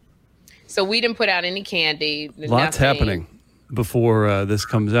Halloween. Right. So we didn't put out any candy. Lots happening before this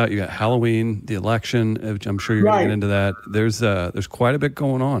comes out. You got Halloween, the election, which I'm sure you're going to get into that. There's quite a bit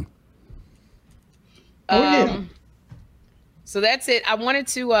going on. So that's it. I wanted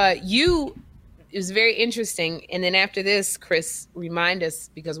to, it was very interesting. And then after this, Chris, remind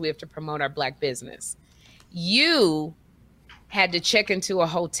us, because we have to promote our Black business. You had to check into a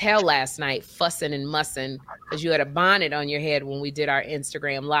hotel last night, fussing and mussing, because you had a bonnet on your head when we did our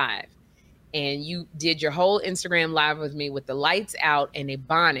Instagram Live. And you did your whole Instagram Live with me with the lights out and a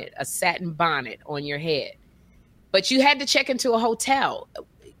bonnet, a satin bonnet on your head. But you had to check into a hotel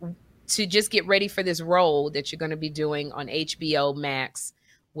to just get ready for this role that you're going to be doing on HBO Max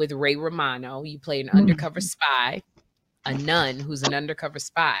with Ray Romano. You played an undercover spy, a nun who's an undercover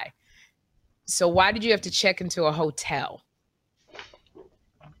spy. So why did you have to check into a hotel?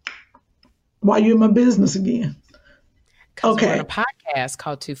 Why you in my business again? Okay. We're on a podcast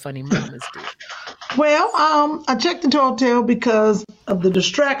called Two Funny Mamas Do. Well, I checked into a hotel because of the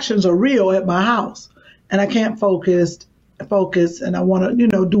distractions are real at my house, and I can't focus, and I want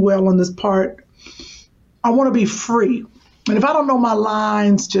to, do well on this part. I want to be free, and if I don't know my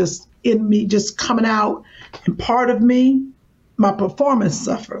lines just in me, just coming out, and part of me, my performance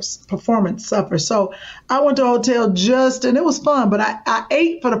suffers. So I went to a hotel and it was fun, but I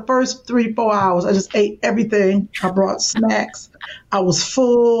ate for the first 3-4 hours. I just ate everything. I brought snacks. I was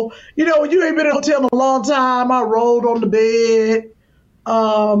full. When you ain't been in a hotel in a long time, I rolled on the bed.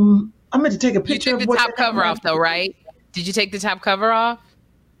 I meant to take a picture. You took the top cover off though, right? Did you take the top cover off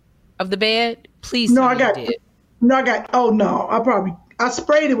of the bed? Please tell me you did. I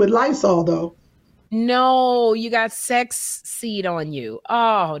sprayed it with Lysol though. No, you got sex seed on you.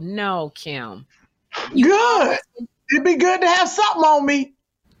 Oh, no, Kim. Good. It'd be good to have something on me.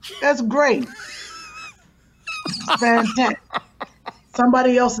 That's great. Fantastic.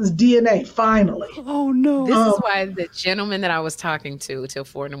 Somebody else's DNA, finally. Oh, no. This is why the gentleman that I was talking to till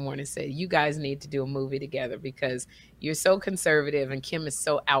 4 a.m. said, you guys need to do a movie together because you're so conservative and Kim is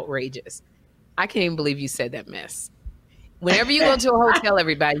so outrageous. I can't even believe you said that mess. Whenever you go to a hotel,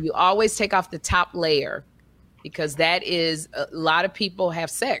 everybody, you always take off the top layer because that is a lot of people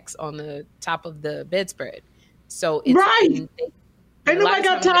have sex on the top of the bedspread. So it's Ain't nobody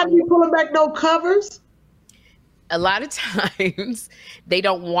got time to be pulling back no covers. A lot of times they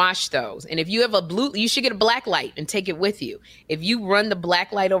don't wash those. And if you have you should get a black light and take it with you. If you run the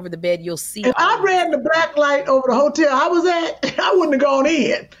black light over the bed, you'll see. If I ran the black light over the hotel I was at, I wouldn't have gone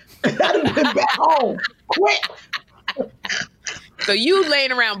in. I'd have been back home quick. So you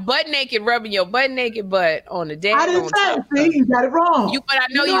laying around butt naked, rubbing your butt naked butt on the day. I didn't say. See, you got it wrong. But I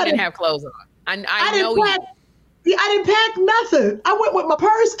know you didn't have clothes on. I know you. I didn't pack nothing. I went with my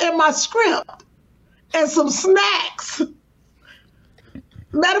purse and my script and some snacks.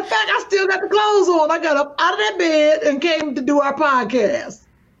 Matter of fact, I still got the clothes on. I got up out of that bed and came to do our podcast.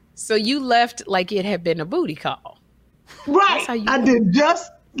 So you left like it had been a booty call. Right. I did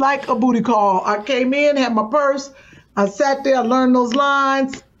just like a booty call. I came in, had my purse. I sat there, learned those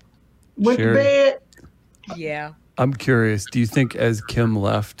lines, went to bed. Yeah. I'm curious. Do you think as Kim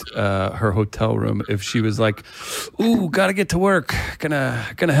left her hotel room, if she was like, "Ooh, gotta get to work, gonna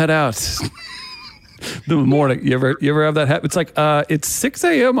head out," the morning. You ever have that happen? It's like it's 6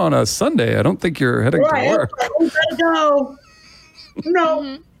 a.m. on a Sunday. I don't think you're heading to work. Right. We gotta go.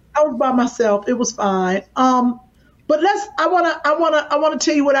 No, I was by myself. It was fine. But I wanna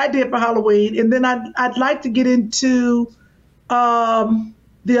tell you what I did for Halloween, and then I'd like to get into the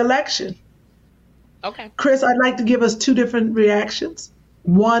election. Okay. Chris, I'd like to give us two different reactions.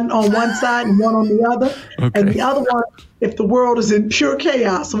 One on one side and one on the other. Okay. And the other one, if the world is in pure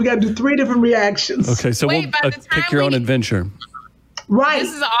chaos. So we got to do three different reactions. Okay, so we'll pick your own adventure. Right.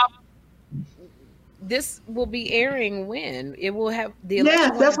 This will be airing when? It will have the election.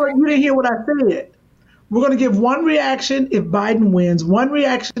 Yes, that's what you didn't hear what I said. We're going to give one reaction if Biden wins, one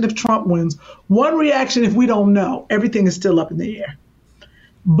reaction if Trump wins, one reaction if we don't know. Everything is still up in the air.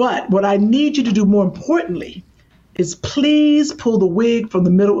 But what I need you to do more importantly is please pull the wig from the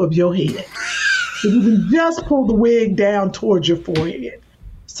middle of your head. So you can just pull the wig down towards your forehead.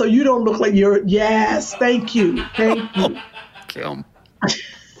 So you don't look like yes, thank you. Thank you. Kim.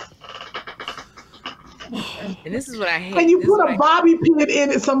 And this is what I hate. And you put a bobby pin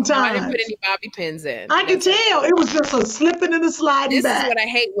in it sometimes. No, I didn't put any bobby pins in. I can tell. It was just a slipping and a sliding back. This is what I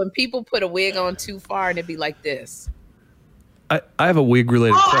hate when people put a wig on too far and it'd be like this. I have a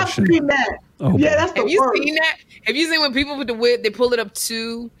wig-related question. I've seen that. Oh, yeah, that's the worst. Have you seen that? Have you seen when people put the wig, they pull it up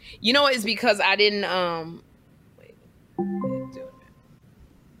too? You know, it's because I didn't.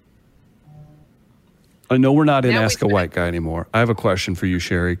 I know we're not in Ask a White Guy anymore. I have a question for you,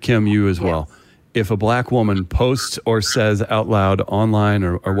 Sherry. Kim, you as well. If a black woman posts or says out loud online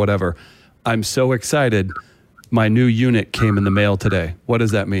or whatever, "I'm so excited, my new unit came in the mail today," what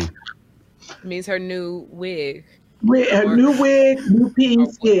does that mean? It means her new wig. A new wig, new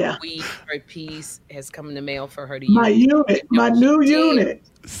piece, Her piece has come in the mail for her to use. My unit, my new unit.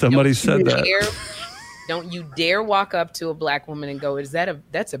 Somebody said that. Don't you dare walk up to a black woman and go,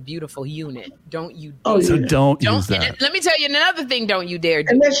 that's a beautiful unit. Don't you dare. Oh, so don't use that. Let me tell you another thing don't you dare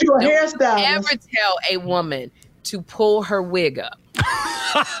do. Unless you're a hairstylist. Ever tell a woman to pull her wig up.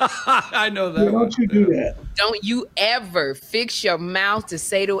 I know that. Don't you do that. Don't you ever fix your mouth to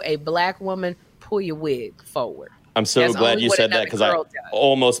say to a black woman, pull your wig forward. I'm so glad you said that because I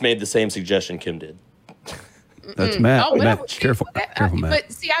almost made the same suggestion Kim did. That's Matt. Oh, Matt, careful, Matt. But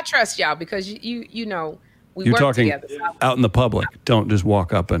see, I trust y'all because you know we You're work talking together. So out in the public. Don't just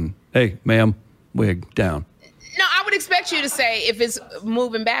walk up and, "Hey, ma'am, wig down." No, I would expect you to say if it's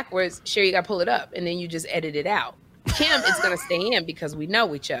moving backwards, sure, you got to pull it up, and then you just edit it out. Kim is going to stay in because we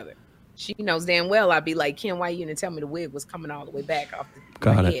know each other. She knows damn well I'd be like, "Kim, why you didn't tell me the wig was coming all the way back off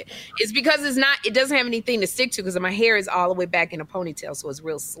my head?" It's because it doesn't have anything to stick to because my hair is all the way back in a ponytail, so it's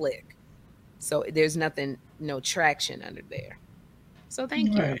real slick. So there's nothing, no traction under there. So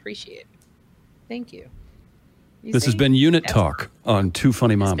thank you. I appreciate it. Thank you. This has been Unit Talk on Two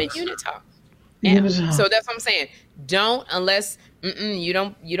Funny Mamas. It's been Unit Talk. Yeah. So that's what I'm saying. Don't unless you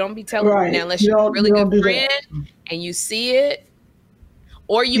don't be telling now unless you're a really good friend and you see it.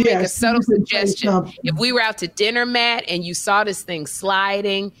 Or you make a subtle suggestion. If we were out to dinner, Matt, and you saw this thing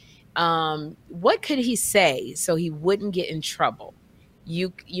sliding, what could he say so he wouldn't get in trouble?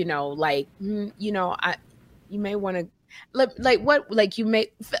 You may want to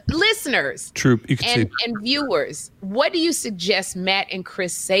listeners. True. You can see. And viewers, what do you suggest Matt and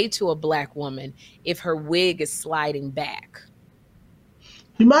Chris say to a black woman if her wig is sliding back?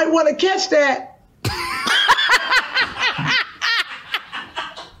 You might want to catch that.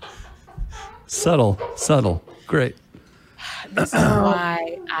 Subtle. Great. This is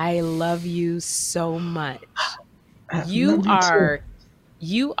why I love you so much. You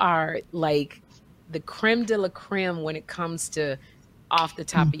are like the creme de la creme when it comes to off the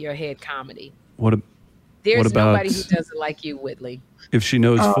top of your head comedy. There's nobody who does it like you, Whitley. If she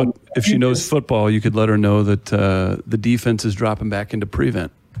knows if she knows football, you could let her know that the defense is dropping back into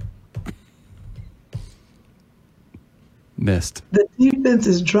prevent. Missed. The defense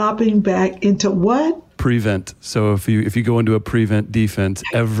is dropping back into what? Prevent. So if you go into a prevent defense,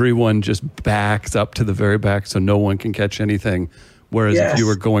 everyone just backs up to the very back so no one can catch anything. Whereas if you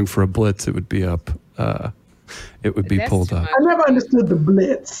were going for a blitz, it would be up. It would be pulled up. I never understood the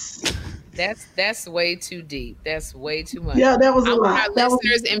blitz. That's way too deep. That's way too much. Yeah, that was a lot. Our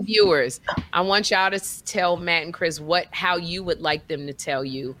listeners and viewers, I want y'all to tell Matt and Chris how you would like them to tell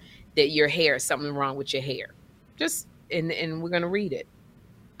you that your hair, something wrong with your hair. Just and we're gonna read it.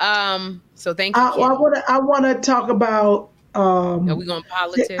 So thank you. I want to talk about. Are we going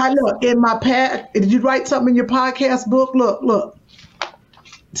politics? I know in my past. Did you write something in your podcast book? Look.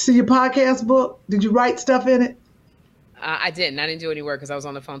 See your podcast book? Did you write stuff in it? I didn't. I didn't do any work because I was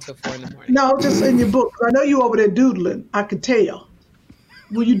on the phone till 4 a.m. No, just in your book. I know you over there doodling. I could tell.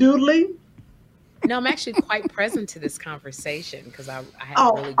 Were you doodling? No, I'm actually quite present to this conversation because I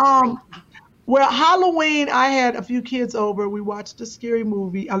had really great. Well, Halloween, I had a few kids over. We watched a scary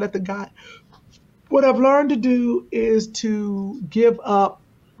movie. I let the guy. What I've learned to do is to give up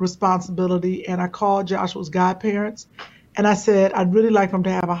responsibility, and I called Joshua's godparents, and I said, I'd really like them to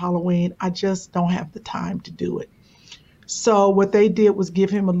have a Halloween. I just don't have the time to do it. So what they did was give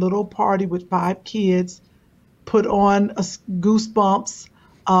him a little party with 5 kids, put on a Goosebumps,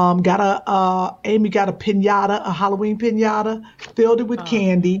 Amy got a piñata, a Halloween piñata, filled it with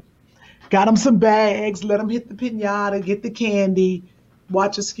candy, got him some bags, let him hit the piñata, get the candy,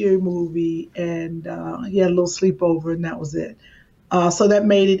 watch a scary movie, and he had a little sleepover, and that was it. So that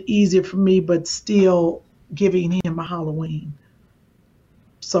made it easier for me, but still giving him a Halloween.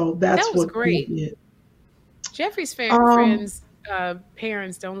 So that's that was what great. we did. Jeffrey's friends,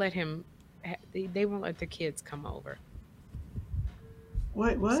 parents don't let him. They won't let the kids come over.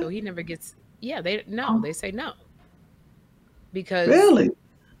 What? So he never gets. Yeah, they say no. Because really,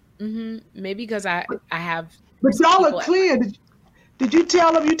 maybe because I have. But y'all are clear. Did you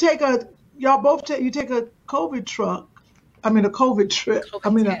tell them you take a COVID truck? I mean a COVID trip.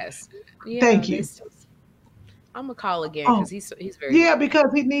 COVID test. Thank you. I'm gonna call again because he's very. Yeah,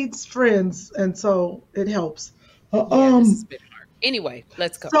 because he needs friends, and so it helps. This has been hard. Anyway,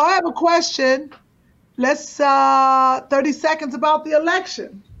 let's go. So I have a question. Let's 30 seconds about the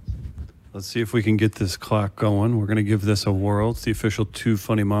election. Let's see if we can get this clock going. We're going to give this a whirl. It's the official Two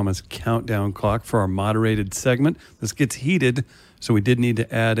Funny Mamas countdown clock for our moderated segment. This gets heated, so we did need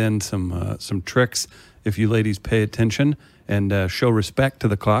to add in some tricks. If you ladies pay attention and show respect to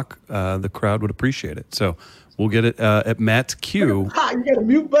the clock, the crowd would appreciate it. So we'll get it at Matt's cue. You got a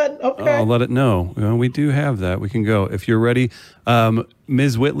mute button? Okay. I'll let it know. Well, we do have that. We can go. If you're ready,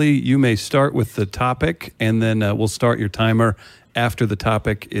 Ms. Whitley, you may start with the topic, and then we'll start your timer after the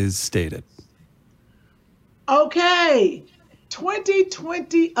topic is stated. Okay.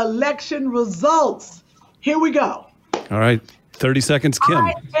 2020 election results. Here we go. All right. 30 seconds,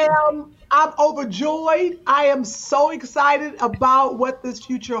 Kim. I'm overjoyed. I am so excited about what this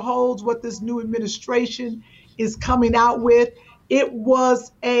future holds, what this new administration is coming out with. It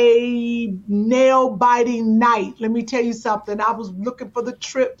was a nail-biting night. Let me tell you something. I was looking for the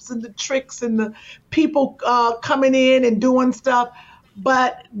trips and the tricks and the people coming in and doing stuff.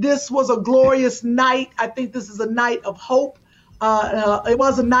 But this was a glorious night. I think this is a night of hope. It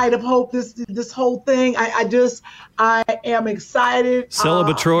was a night of hope. This whole thing. I am excited.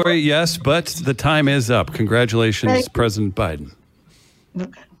 Celebratory, yes, but the time is up. Congratulations, President Biden.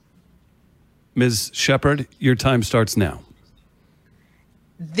 Okay. Ms. Shepard, your time starts now.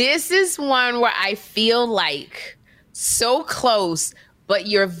 This is one where I feel like so close, but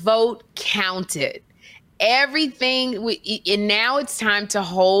your vote counted. Everything, and now it's time to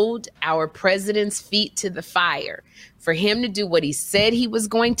hold our president's feet to the fire. For him to do what he said he was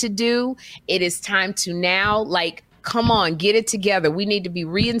going to do, it is time to now, come on, get it together. We need to be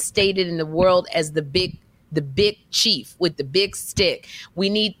reinstated in the world as the big chief with the big stick. We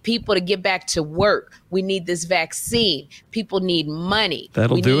need people to get back to work. We need this vaccine. People need money.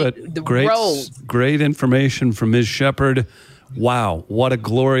 That'll do it. The roads. Great information from Ms. Shepard. Wow, what a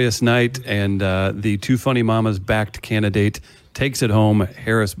glorious night. And the Two Funny Mamas backed candidate takes it home,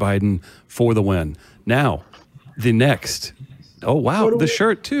 Harris Biden, for the win. Now, the next. Oh, wow, the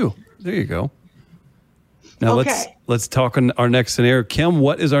shirt, too. There you go. Now, let's talk on our next scenario. Kim,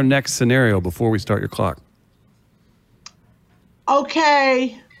 what is our next scenario before we start your clock?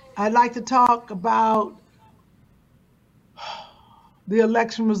 Okay, I'd like to talk about the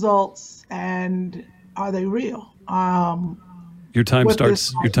election results and are they real? Your time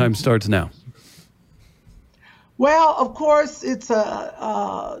starts now. Well, of course, it's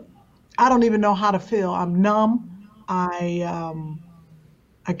I don't even know how to feel. I'm numb. I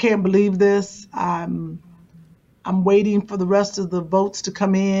can't believe this. I'm waiting for the rest of the votes to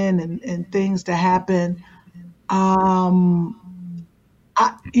come in and things to happen.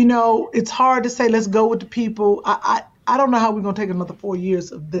 It's hard to say, let's go with the people. I don't know how we're going to take another 4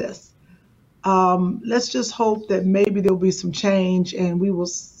 years of this. Let's just hope that maybe there'll be some change and we will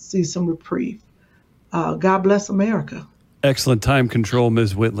see some reprieve. God bless America. Excellent time control,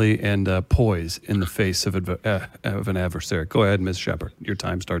 Ms. Whitley, and poise in the face of an adversary. Go ahead, Ms. Shepard. Your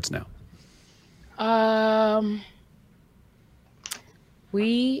time starts now.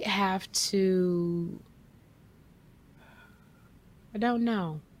 We have to... I don't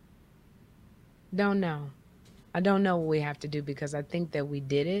know. I don't know what we have to do because I think that we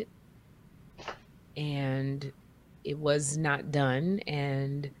did it and it was not done.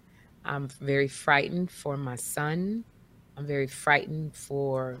 And I'm very frightened for my son. I'm very frightened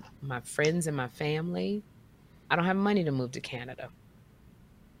for my friends and my family. I don't have money to move to Canada.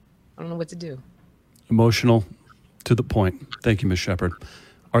 I don't know what to do. Emotional, to the point. Thank you, Ms. Shepard.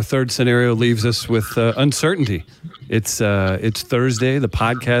 Our third scenario leaves us with uncertainty. It's Thursday. The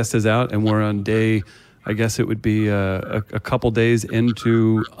podcast is out, and we're on day, I guess it would be a couple days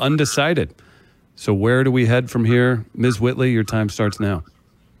into undecided. So where do we head from here? Ms. Whitley, your time starts now.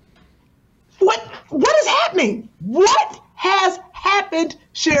 What is happening? What has happened,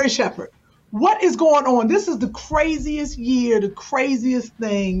 Sherri Shepherd? What is going on? This is the craziest year, the craziest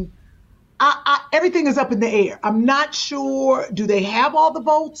thing. Everything is up in the air. I'm not sure. Do they have all the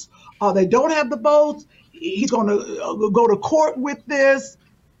votes? Or they don't have the votes? He's going to go to court with this.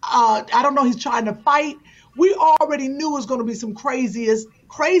 I don't know. He's trying to fight. We already knew it was going to be some craziness,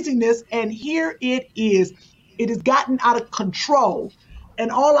 and here it is. It has gotten out of control. And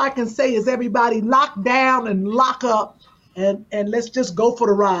all I can say is everybody lock down and lock up, and let's just go for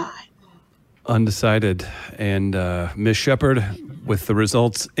the ride. Undecided. And Ms. Shepard, with the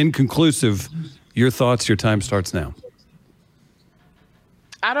results inconclusive, your thoughts, your time starts now.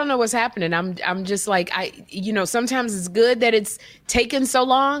 I don't know what's happening. I'm just like, sometimes it's good that it's taken so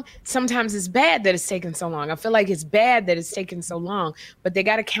long. Sometimes it's bad that it's taken so long. I feel like it's bad that it's taken so long, but they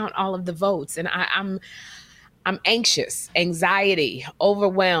got to count all of the votes. And I'm anxious, anxiety,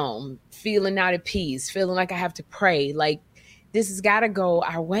 overwhelmed, feeling not at peace, feeling like I have to pray. Like, this has got to go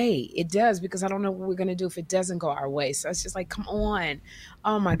our way. It does, because I don't know what we're going to do if it doesn't go our way. So it's just like, come on.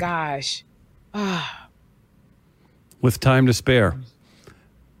 Oh, my gosh. With time to spare,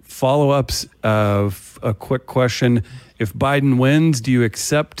 follow-ups of a quick question. If Biden wins, do you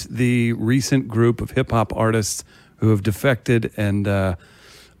accept the recent group of hip-hop artists who have defected and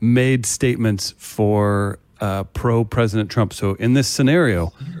made statements for pro-President Trump? So in this scenario,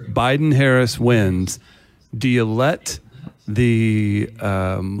 Biden-Harris wins. Do you let the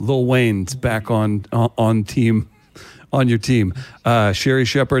Lil Waynes back on your team? Sherri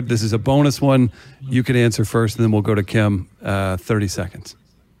Shepherd, this is a bonus one. You can answer first, and then we'll go to Kim. 30 seconds.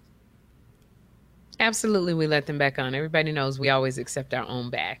 Absolutely, we let them back on. Everybody knows we always accept our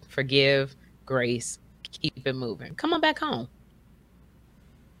own back. Forgive, grace, keep it moving. Come on back home.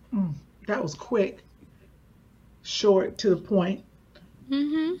 That was quick, short, to the point.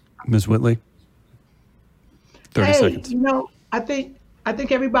 Ms. Whitley, 30 seconds. I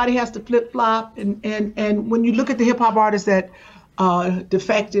think everybody has to flip flop, and when you look at the hip hop artists that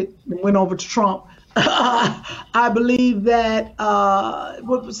defected and went over to Trump, I believe that.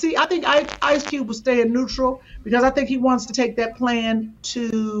 I think Ice Cube was staying neutral because I think he wants to take that plan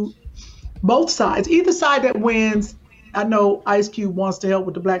to both sides, either side that wins. I know Ice Cube wants to help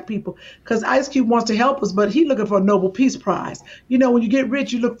with the black people because Ice Cube wants to help us, but he's looking for a Nobel Peace Prize. When you get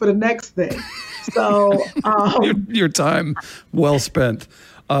rich, you look for the next thing. So your time well spent.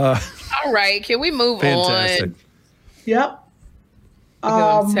 All right, can we move fantastic. on? Yep.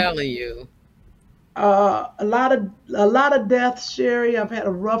 I'm telling you. A lot of deaths, Sherri. I've had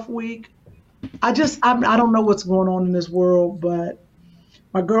a rough week. I don't know what's going on in this world, but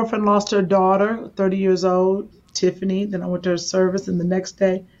my girlfriend lost her daughter, 30 years old, Tiffany. Then I went to her service, and the next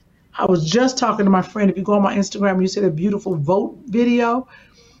day, I was just talking to my friend. If you go on my Instagram, you see the beautiful vote video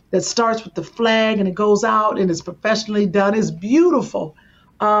that starts with the flag and it goes out and it's professionally done. It's beautiful.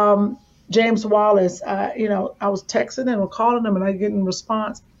 James Wallace, I was texting him or calling him and I didn't get a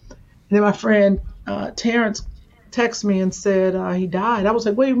response. And then my friend Terrence texted me and said he died. I was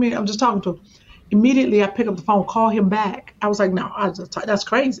like, what do you mean? I'm just talking to him. Immediately I pick up the phone, call him back. I was like, no, that's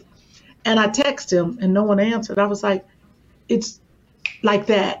crazy. And I text him and no one answered. I was like, it's like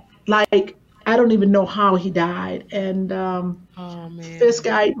that. Like, I don't even know how he died. And Oh man. this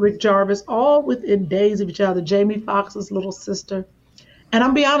guy, Rick Jarvis, all within days of each other. Jamie Foxx's little sister. And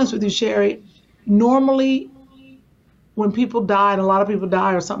I'll be honest with you, Sherry. Normally, when people die, and a lot of people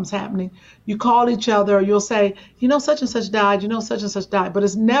die or something's happening, you call each other or you'll say, you know, such and such died, you know, such and such died. But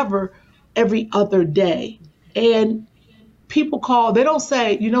it's never every other day. And people call, they don't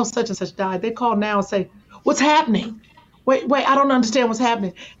say, you know, such and such died. They call now and say, what's happening? Wait, I don't understand what's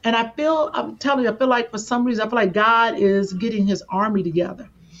happening. And I'm telling you, I feel like for some reason, I feel like God is getting his army together.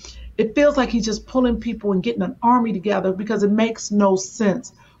 It feels like he's just pulling people and getting an army together because it makes no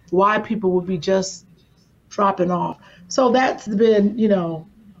sense why people would be just dropping off. So that's been,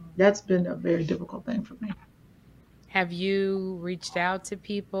 that's been a very difficult thing for me. Have you reached out to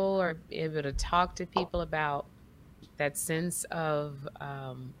people or able to talk to people about that sense of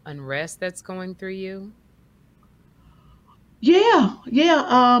unrest that's going through you? Yeah.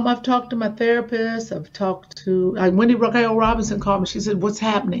 I've talked to my therapist. I've talked to Wendy Raquel Robinson called me. She said, "What's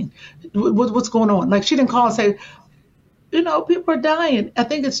happening? What's going on?" Like she didn't call and say, people are dying. I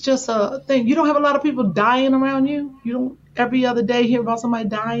think it's just a thing. You don't have a lot of people dying around you. You don't every other day hear about somebody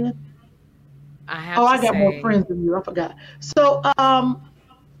dying. I got more friends than you. I forgot. So,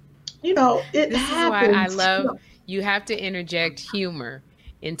 it this happens. Is why I love you have to interject humor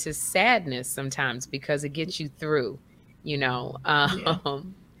into sadness sometimes because it gets you through. And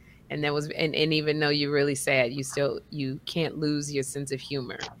that was and even though you're really sad, you can't lose your sense of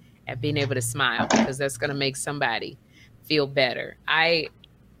humor at being able to smile because that's going to make somebody feel better. I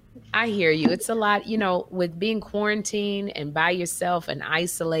hear you. It's a lot, with being quarantined and by yourself and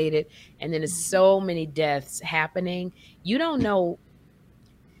isolated, and then there's so many deaths happening. You don't know.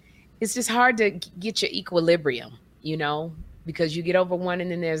 It's just hard to get your equilibrium, because you get over one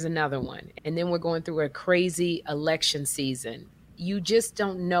and then there's another one. And then we're going through a crazy election season. You just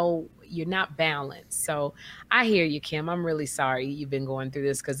don't know. You're not balanced. So I hear you, Kim. I'm really sorry you've been going through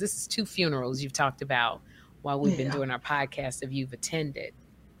this because this is 2 funerals you've talked about while we've been doing our podcast if you've attended.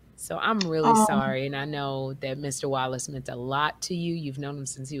 So I'm really sorry. And I know that Mr. Wallace meant a lot to you. You've known him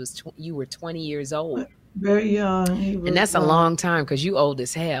since you were 20 years old. Very young. And that's a long time because you old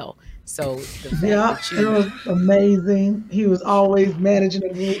as hell. So it was amazing. He was always managing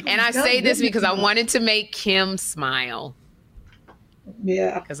it. And I say this because I wanted to make Kim smile.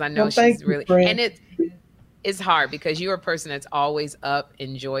 Yeah. Because I know she's really, and it's hard because you're a person that's always up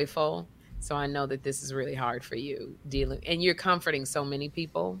and joyful. So I know that this is really hard for you and you're comforting so many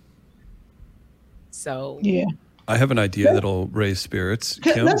people. So yeah, I have an idea that'll raise spirits.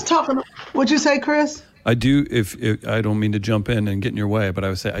 Kim, let's talk about. What'd you say, Chris? I do. If I don't mean to jump in and get in your way, but I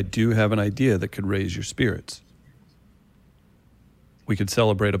would say I do have an idea that could raise your spirits. We could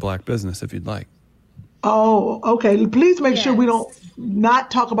celebrate a Black business if you'd like. Oh, okay. Please make sure we don't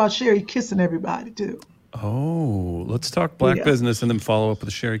not talk about Sherry kissing everybody too. Oh, let's talk Black business and then follow up with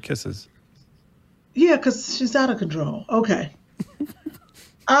the Sherry kisses. Yeah, because she's out of control. Okay.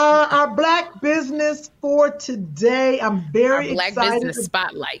 Our Black business for today. I'm very excited. Black business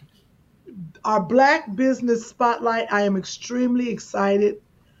spotlight. Our Black business spotlight. I am extremely excited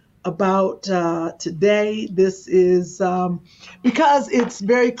about today. This is because it's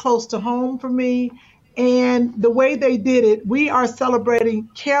very close to home for me. And the way they did it, we are celebrating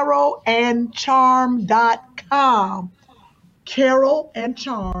carolandcharm.com.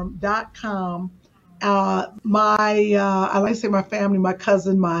 carolandcharm.com. I like to say my family, my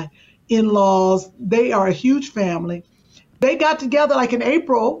cousin, my in-laws, they are a huge family. They got together like in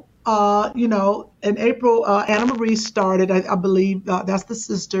April, Anna Marie started, I believe, that's the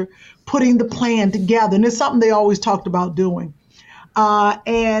sister, putting the plan together. And it's something they always talked about doing.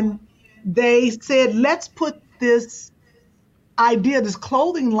 And they said, let's put this idea, this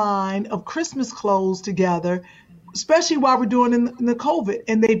clothing line of Christmas clothes together, especially while we're doing in the COVID.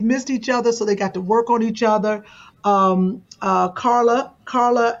 And they've missed each other, so they got to work on each other. Carla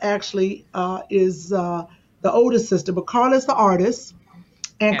actually is the oldest sister, but Carla's the artist.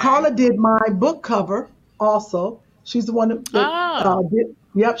 And Carla did my book cover also. She's the one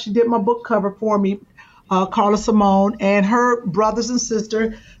that she did my book cover for me, Carla Simone, and her brothers and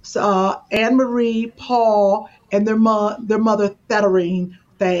sister, Anne Marie, Paul, and their mother,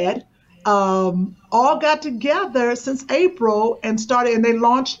 Thad, all got together since April and started, and they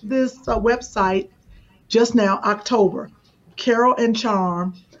launched this website just now, October,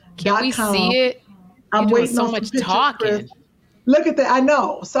 carolandcharm.com. Can we see it? I'm waiting so on much pictures, talking. Chris. Look at that. I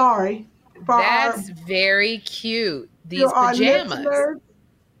know. Sorry. That's very cute. These pajamas.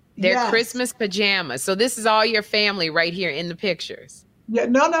 They're Christmas pajamas. So this is all your family right here in the pictures. Yeah,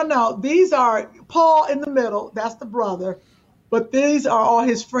 no. These are Paul in the middle. That's the brother. But these are all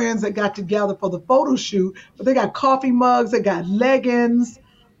his friends that got together for the photo shoot. But they got coffee mugs, they got leggings.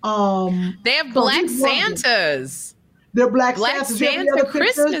 They have Black Santas. They're Black Black Santas. You have any Santa other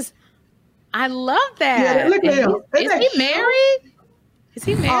pictures? Christmas. I love that. Yeah, look at him. Is he married? Is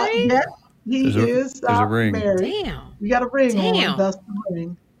he married? Yes, he is there's a ring. married. Damn. You got a ring Damn. on. That's the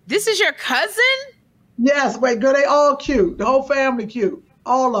ring. This is your cousin? Yes, wait, girl, they all cute. The whole family cute.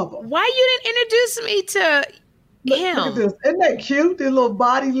 All of them. Why you didn't introduce me to him? Look at this. Isn't that cute? These little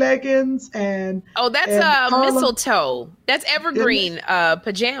body leggings and Oh, that's and Harlem- mistletoe. That's evergreen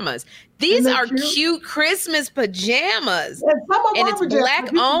pajamas. These Isn't that are cute? cute Christmas pajamas. And some of And them it's are just- black you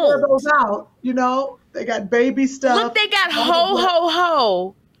can wear owned. those out, you know. They got baby stuff. Look, they got ho ho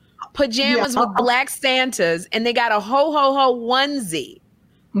ho pajamas Yeah. with Black Santas, and they got a ho ho ho onesie.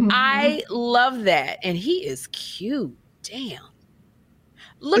 Mhm. I love that, and he is cute. Damn,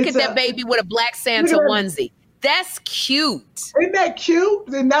 look It's at that a- baby with a Black Santa look at her. onesie. That's cute. Isn't that cute?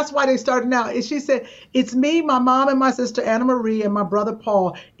 And that's why they started now. And she said, it's me, my mom, and my sister Anna Marie, and my brother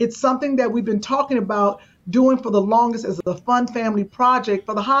Paul. It's something that we've been talking about doing for the longest as a fun family project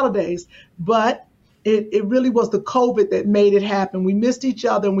for the holidays. But it really was the COVID that made it happen. We missed each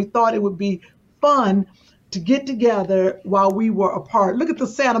other, and we thought it would be fun to get together while we were apart. Look at the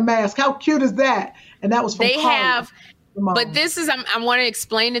Santa mask. How cute is that? And that was from They Carla, have, the mom. but this is I want to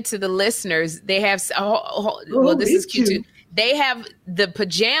explain it to the listeners. They have Oh, well, this is it's cute cute. too. They have the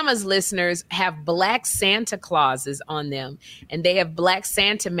pajamas. Listeners have Black Santa Clauses on them, and they have Black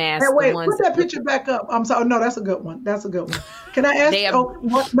Santa masks. Hey, wait, the ones put that picture back up. I'm sorry. No, that's a good one. That's a good one. Can I ask? They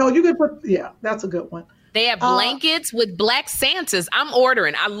have- no, you can put. Yeah, that's a good one. They have blankets with Black Santas. I'm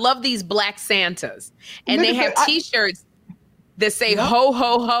ordering. I love these Black Santas. And Look they at have that. T-shirts that say Yep. ho,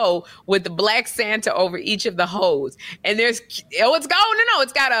 ho, ho with the Black Santa over each of the hoes. And there's, it's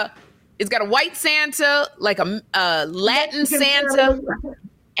got a white Santa, like a Latin Santa,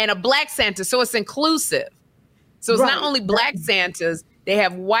 and a Black Santa. So it's inclusive. So it's not Right. only Black Santas. They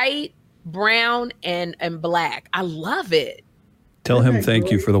have white, brown, and black. I love it. Tell him Isn't that thank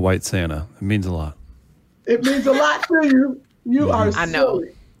you great? for the white Santa. It means a lot. It means a lot to you. You are I know.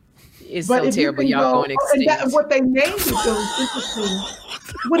 silly. It's But so if you terrible. can Y'all go- going and extinct. what they named it was interesting.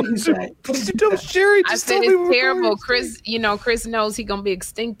 What did you say? What did you say? Sherry, I said it's terrible. Chris knows he's gonna be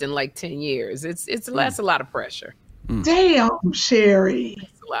extinct in like 10 years. That's a lot of pressure. Damn, Sherry.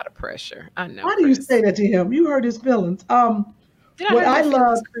 It's a lot of pressure. I know. Why do you Chris. say that to him? You hurt his feelings. Did I what hurt I your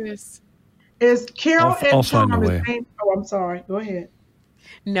love feelings, Chris? is Carol I'll and find a Charm is way. named. Oh, I'm sorry. Go ahead.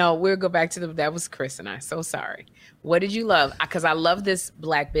 No, we'll go back to that was Chris and I. So sorry. What did you love? Because I love this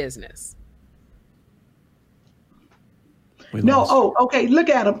Black business. No, okay. Look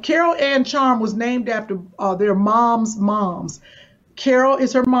at them. Carol Ann Charm was named after their moms. Carol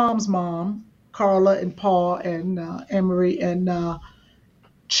is her mom's mom, Carla and Paul and Emery, and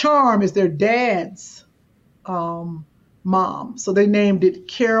Charm is their dad's mom. So they named it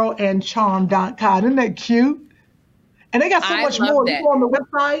CarolAndCharm.com. Isn't that cute? And they got so I much love more. that. You go on the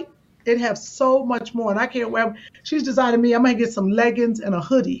website, it has so much more. And I can't wear. She's designing me. I'm gonna get some leggings and a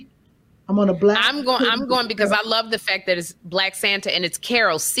hoodie. I'm on a black. I'm going because I love the fact that it's Black Santa and it's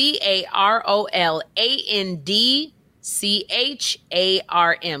Carol,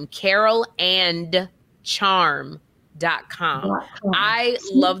 CarolAndCharm, CarolAndCharm.com. I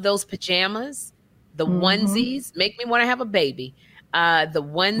love those pajamas, the onesies make me want to have a baby. The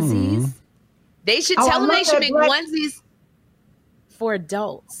onesies, they should Oh, tell I them they love should that make black- onesies for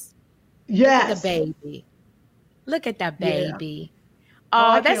adults. Yes. Look at the baby. Look at that Yeah. baby.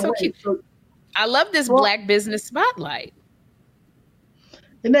 I Oh, that's can't so cute. wait. So, I love this Well- Black business spotlight.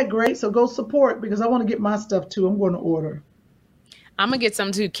 isn't that great? So go support because I want to get my stuff too. I'm going to order. I'm going to get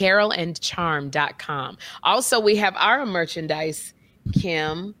some to CarolAndCharm.com. Also, we have our merchandise,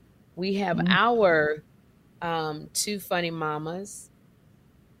 Kim. We have our Two Funny Mamas.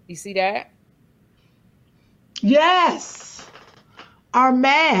 You see that? Yes. Our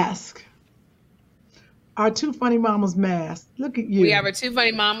mask. Our Two Funny Mamas mask. Look at you. We have our Two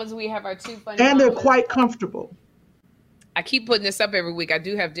Funny Mamas. We have our Two Funny and they're Mamas. quite comfortable. I keep putting this up every week. I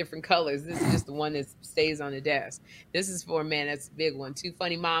do have different colors. This is just the one that stays on the desk. This is for a man. That's a big one. Two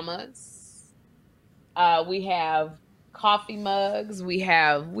Funny Mamas. We have coffee mugs.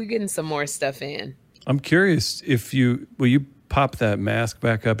 We're getting some more stuff in. I'm curious if will you pop that mask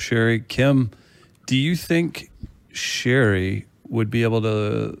back up, Sherry? Kim, do you think Sherry would be able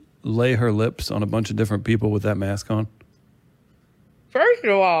to lay her lips on a bunch of different people with that mask on? First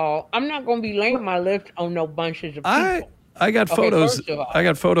of all, I'm not going to be laying my lips on no bunches of people. I got Okay, photos. first of all. I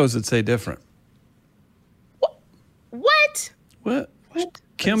got photos that say different. What? What? What?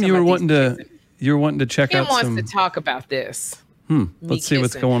 Kim, Talking you were about wanting these to check Kim out wants some. to talk about this. Let's see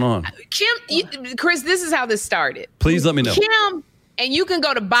what's going on. Kim, Chris, this is how this started. Please let me know. Kim, and you can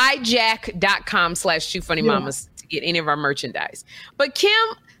go to buyjack.com/2funnymamas to get any of our merchandise. But Kim,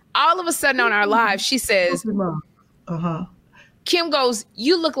 all of a sudden on our live, she says, Kim goes,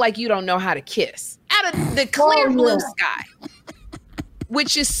 "You look like you don't know how to kiss." Out of the clear blue sky.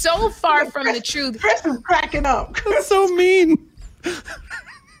 Which is so far from the truth. Chris is cracking up. That's so mean.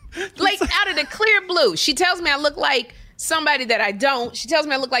 Like out of the clear blue. She tells me I look like somebody that I don't. She tells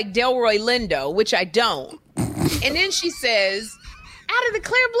me I look like Delroy Lindo, which I don't. And then she says, out of the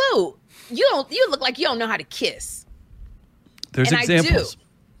clear blue, you look like you don't know how to kiss. There's and examples.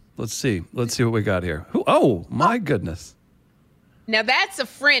 Let's see what we got here. Oh my goodness. Now that's a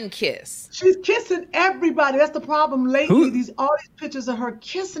friend kiss. She's kissing everybody. That's the problem lately. All these pictures of her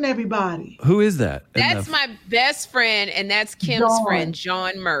kissing everybody. Who is that? That's my best friend, and that's Kim's friend,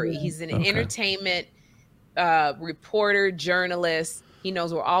 John Murray. He's an entertainment reporter, journalist. He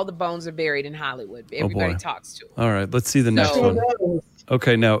knows where all the bones are buried in Hollywood. Everybody talks to him. All right, let's see the next one.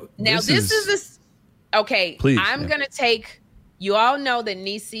 Okay, now this is okay. Please, I'm gonna take. You all know that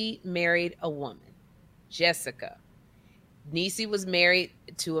Niecy married a woman, Jessica. Niecy was married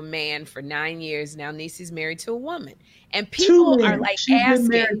to a man for 9 years. Now Niecy's married to a woman. And people are like She's asking.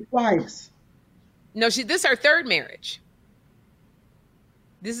 Been married twice. No, this is her third marriage.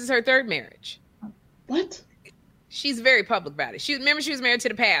 This is her third marriage. What? She's very public about it. Remember she was married to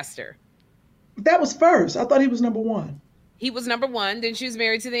the pastor. That was first. I thought he was number one. He was number one. Then she was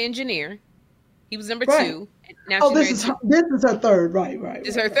married to the engineer. He was number two. And now this is her third. Right.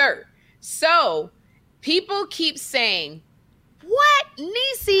 This is her third. So people keep saying, what,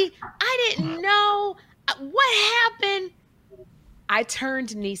 Niecy? I didn't know. What happened? I turned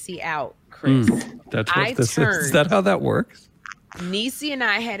Niecy out, Chris. That's what this is. Is that how that works? Niecy and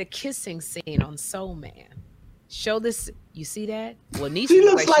I had a kissing scene on Soul Man. Show this. You see that? Well, Niecy she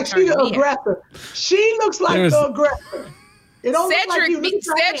looks like she's the aggressor. She looks like the aggressor. It don't look like you.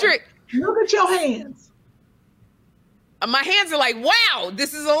 Cedric, look at your hands. My hands are like, wow,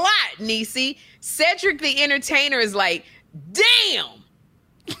 this is a lot, Niecy. Cedric the entertainer is like, damn.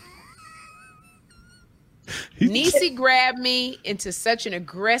 Niecy grabbed me into such an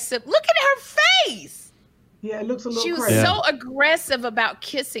aggressive. Look at her face. Yeah, it looks a little. She was so aggressive about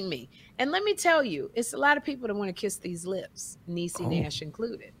kissing me. And let me tell you, it's a lot of people that want to kiss these lips, Niecy Nash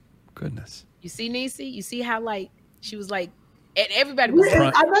included. Goodness. You see Niecy? You see how she was like, and everybody was.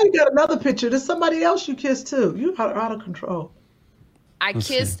 I know you got another picture. There's somebody else you kissed too. You are out of control. Let's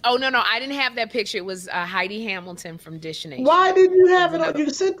kissed. See. Oh no, I didn't have that picture. It was Heidi Hamilton from Dish Nation. Why didn't you have it? You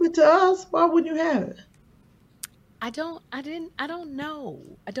sent it to us. Why wouldn't you have it? I don't know.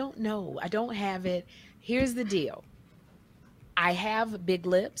 I don't have it. Here's the deal. I have big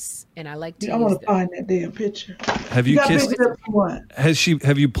lips, and I like to. I want to find that damn picture. Have you kissed?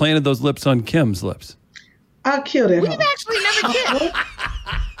 Have you planted those lips on Kim's lips? I'll kill that. We've actually never kissed.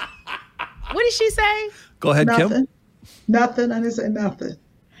 What did she say? Go ahead, Kim. Nothing. I didn't say nothing.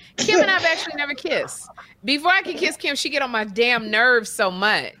 Kim and I've actually never kissed. Before I can kiss Kim, she get on my damn nerves so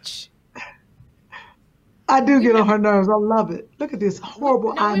much. I do get on her nerves. I love it. Look at this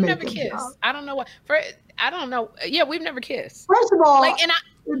horrible eye makeup. We've never kissed. I don't know what. I don't know. Yeah, we've never kissed. First of all, in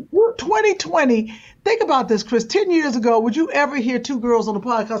 2020, think about this, Chris. 10 years ago, would you ever hear two girls on the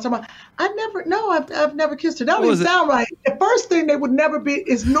podcast talking about, I've never kissed her. That don't even sound right. The first thing they would never be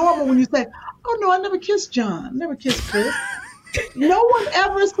is normal when you say, oh, no, I never kissed John. Never kissed Chris. No one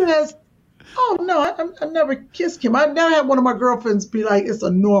ever says, oh, no, I never kissed him. I never had one of my girlfriends be like, it's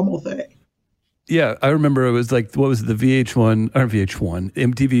a normal thing. Yeah, I remember it was like, what was it, the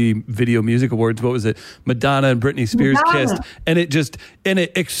MTV Video Music Awards, what was it? Madonna and Britney Spears kissed, and it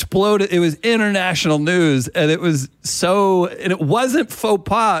exploded. It was international news, and it wasn't faux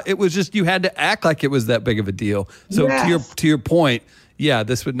pas. It was just, you had to act like it was that big of a deal. So to your point, yeah,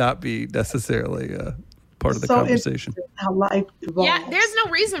 this would not be necessarily part of the conversation. How life evolves. Yeah, there's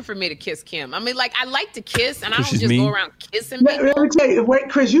no reason for me to kiss Kim. I mean, I like to kiss, and I don't just go around kissing people. Let me tell you, wait,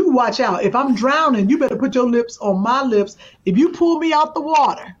 Chris, you watch out. If I'm drowning, you better put your lips on my lips. If you pull me out the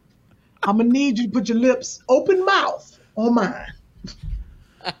water, I'm going to need you to put your lips open mouth on mine.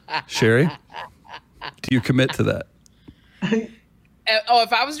 Sherry, do you commit to that?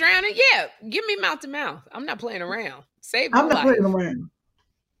 If I was drowning? Yeah, give me mouth to mouth. I'm not playing around. Save my life. I'm not playing around.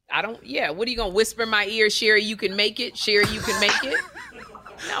 What are you going to whisper in my ear? Sherry, you can make it. Sherry, you can make it.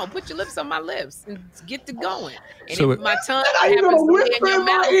 No, put your lips on my lips and get to going. And if my tongue happens to be in your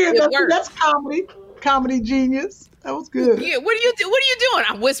mouth, it works. That's comedy genius. That was good. Yeah, what are you doing?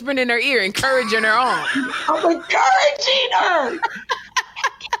 I'm whispering in her ear, encouraging her on. I'm encouraging her.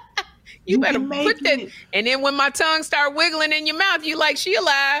 You better can make put that. it. And then when my tongue start wiggling in your mouth, you like, she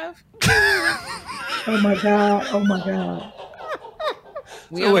alive. Oh my God. Oh my God.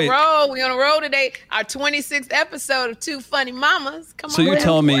 We So on wait. the road. We on the road today. Our 26th episode of Two Funny Mamas. Come So on. you're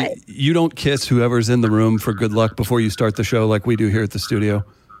telling me What? you don't kiss whoever's in the room for good luck before you start the show like we do here at the studio?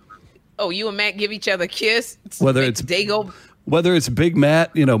 Oh, you and Matt give each other a kiss? Whether it's Dago. Whether it's Big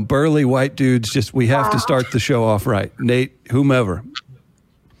Matt, burly white dudes, just we have to start the show off right. Nate, whomever.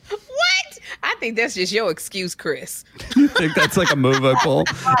 What? I think that's just your excuse, Chris. I think that's like a move I pull.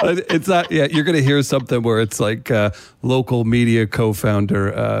 It's not. Yeah, you're going to hear something where it's like local media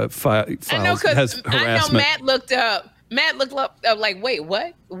co-founder files I know has because I know harassment. Matt looked up. Matt looked up like, wait,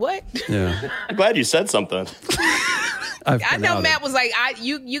 what? What? Yeah, I'm glad you said something. I know Matt was like,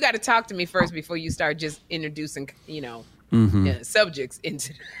 you got to talk to me first before you start just introducing, subjects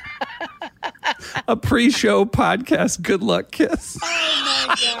into. a pre-show podcast. Good luck, kiss. Oh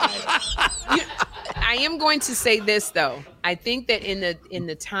my God! I am going to say this though. I think that in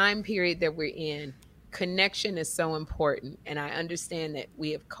the time period that we're in, connection is so important, and I understand that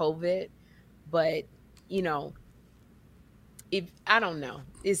we have COVID, but if I don't know,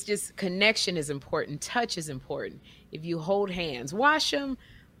 it's just connection is important. Touch is important. If you hold hands, wash them,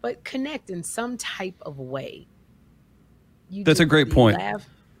 but connect in some type of way. That's a great point. Laugh.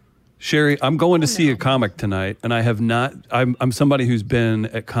 Sherry, I'm going to see a comic tonight, and I have not. I'm somebody who's been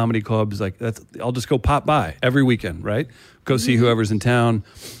at comedy clubs like that's. I'll just go pop by every weekend, right? Go see whoever's in town,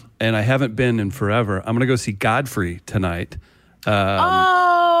 and I haven't been in forever. I'm going to go see Godfrey tonight.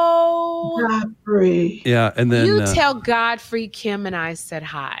 Godfrey. Yeah, and then You tell Godfrey Kim and I said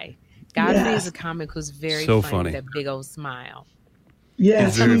hi. Godfrey Yes. is a comic who's very So funny. funny. That big old smile. Yes.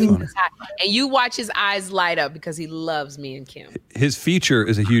 It's very he- funny. And you watch his eyes light up because he loves me and Kim. His feature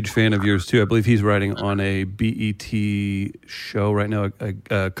is a huge fan of yours too. I believe he's writing on a BET show right now,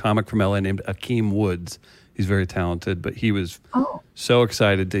 a comic from LA named Akeem Woods. He's very talented, but he was so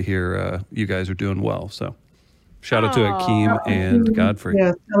excited to hear you guys are doing well. So shout out to Akeem and Godfrey.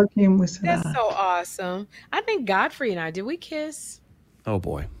 Yes, tell Akeem we said That's hi. so awesome. I think Godfrey and I, did we kiss? Oh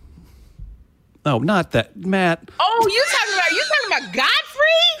boy. No, not that, Matt. Oh, you talking about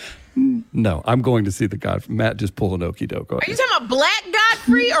Godfrey? No, I'm going to see the Godfrey. Matt just pulled an okie doke. Are you talking about black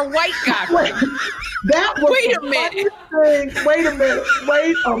Godfrey or white Godfrey? Wait, that was Wait the a minute. funniest thing.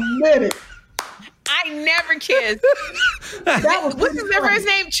 Wait a minute. I never kissed. That was What's his first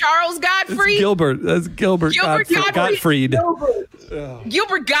name? Charles Godfrey? Gilbert. That's Gilbert, Gilbert Gottfried.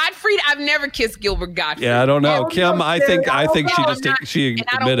 Gilbert Gottfried? I've never kissed Gilbert Gottfried. Yeah, I don't know. Oh, Kim, no, I think Sherry, I she don't just know. she And I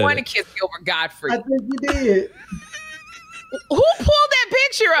don't admitted want to it. kiss Gilbert Gottfried. I think you did. Who pulled that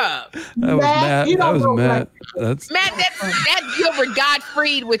picture up? That was Matt. you That don't was know Matt. black That's Matt, that's Gilbert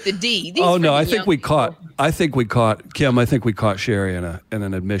Gottfried with the D. These Oh no, freaking I think young we people. caught Kim. I think we caught Sherry in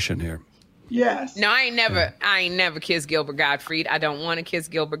an admission here. Yes. No, I ain't never kissed Gilbert Gottfried. I don't want to kiss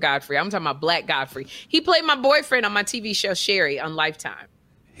Gilbert Gottfried. I'm talking about Black Godfrey. He played my boyfriend on my TV show Sherry on Lifetime.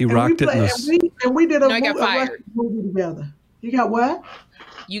 He rocked it in And we did a No, he got movie, a fired. wrestling movie together. You got what?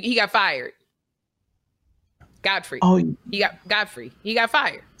 He got fired. Godfrey. Oh, He got Godfrey. He got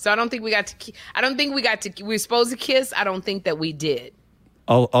fired. So I don't think we got to. I don't think we got to. We were supposed to kiss. I don't think that we did.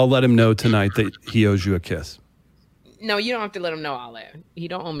 I'll let him know tonight that he owes you a kiss. No, you don't have to let him know all that. He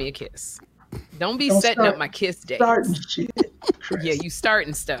don't owe me a kiss. Don't be Don't setting start- up my kiss day. starting shit. Yeah, you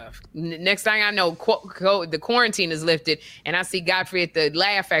starting stuff. Next thing I know, the quarantine is lifted, and I see Godfrey at the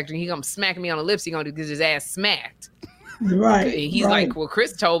Laugh Factory. He gonna smack me on the lips. He gonna get his ass smacked. Right. And he's right. like, "Well,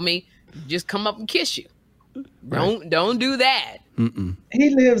 Chris told me just come up and kiss you. Don't do that." He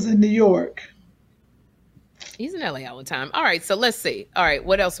lives in New York. He's in LA all the time. All right, so let's see. All right,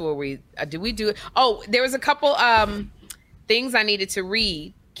 what else were we? Did we do? Oh, there was a couple things I needed to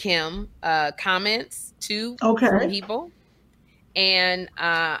read. Kim, comments too Okay. from people, and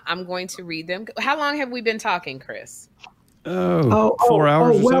I'm going to read them. How long have we been talking, Chris? Oh, 4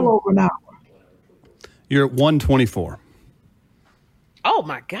 hours or well so. over an hour. You're at 124. Oh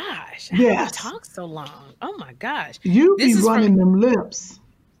my gosh! How do you Yes. talk so long? Oh my gosh! You This be is from- running them lips.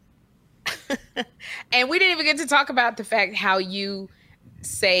 And we didn't even get to talk about the fact how you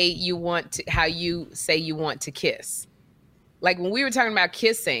say you want to kiss. Like when we were talking about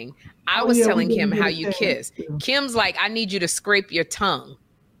kissing, I was yeah, telling we Kim didn't how get you that. kiss. Kim's like, I need you to scrape your tongue.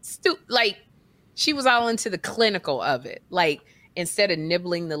 Like she was all into the clinical of it. Like instead of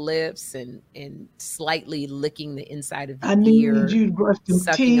nibbling the lips and slightly licking the inside of the I need ear, you to brush them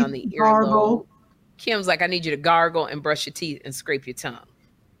sucking teeth, on the earlobe. gargle. Kim's like, I need you to gargle and brush your teeth and scrape your tongue.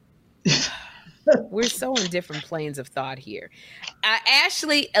 We're so in different planes of thought here.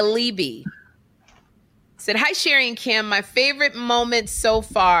 Ashley Alibi said, hi, Sherry and Kim. My favorite moments so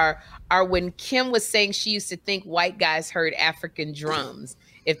far are when Kim was saying she used to think white guys heard African drums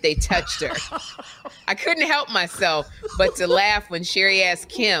if they touched her. I couldn't help myself but to laugh when Sherry asked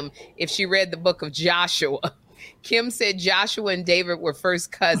Kim if she read the book of Joshua. Kim said Joshua and David were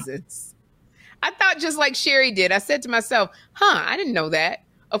first cousins. I thought just like Sherry did. I said to myself, I didn't know that.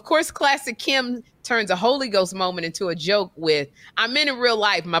 Of course, classic Kim turns a Holy Ghost moment into a joke with, I'm in real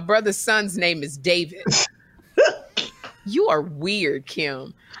life. My brother's son's name is David. You are weird,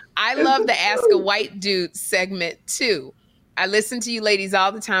 Kim. I love the Ask a White Dude segment too. I listen to you ladies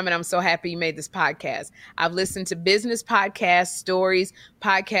all the time, and I'm so happy you made this podcast. I've listened to business podcasts, stories,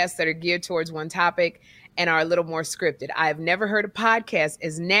 podcasts that are geared towards one topic and are a little more scripted. I have never heard a podcast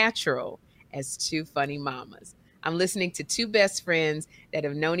as natural as Two Funny Mamas. I'm listening to two best friends that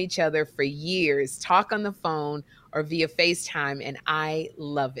have known each other for years, talk on the phone or via FaceTime, and I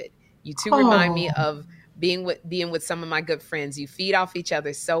love it. You two remind me of being with some of my good friends. You feed off each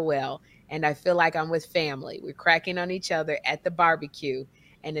other so well, and I feel like I'm with family. We're cracking on each other at the barbecue,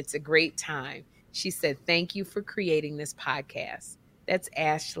 and it's a great time. She said, thank you for creating this podcast. That's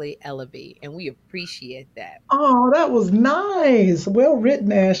Ashley Ellaby, and we appreciate that. Oh, that was nice. Well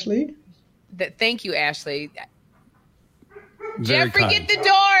written, Ashley. Thank you, Ashley. Very Jeffrey, kind. get the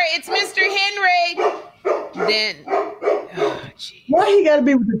door. It's Mr. Henry. Then, Why he got to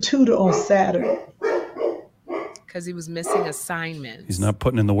be with the tutor on Saturday? because he was missing assignments. He's not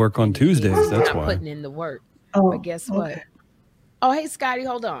putting in the work on Tuesdays. He's That's not why. putting in the work. Oh, But guess what? okay. Oh, hey, Scotty,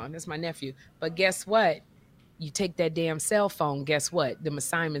 hold on. That's my nephew. But guess what? You take that damn cell phone. Guess what? Them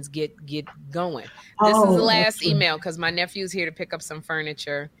assignments get going. This is the last email because my nephew's here to pick up some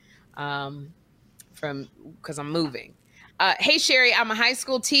furniture because I'm moving. Hey, Sherry, I'm a high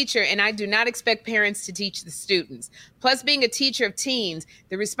school teacher, and I do not expect parents to teach the students. Plus, being a teacher of teens,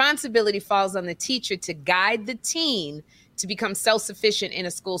 the responsibility falls on the teacher to guide the teen to become self-sufficient in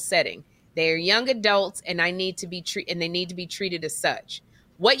a school setting. They are young adults, and they need to be treated as such.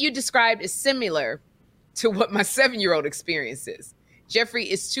 What you described is similar to what my 7-year-old experiences. Jeffrey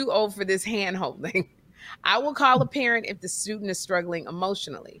is too old for this hand-holding. I will call a parent if the student is struggling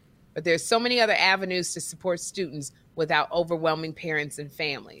emotionally, but there's so many other avenues to support students without overwhelming parents and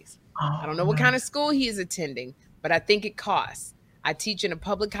families. I don't know what kind of school he is attending, but I think it costs. I teach in a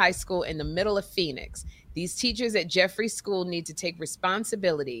public high school in the middle of Phoenix. These teachers at Jeffrey's school need to take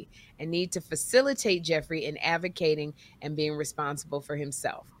responsibility and need to facilitate Jeffrey in advocating and being responsible for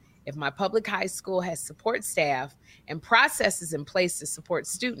himself. If my public high school has support staff and processes in place to support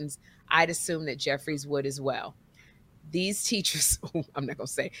students, I'd assume that Jeffrey's would as well. These teachers, I'm not going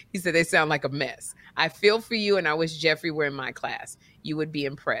to say, he said they sound like a mess. I feel for you, and I wish Jeffrey were in my class. You would be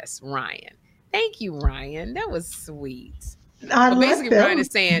impressed. Ryan. Thank you, Ryan. That was sweet. I Basically, like that. Ryan is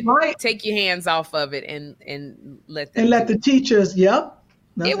saying, Right. take your hands off of it and let them And let do the teachers, yep.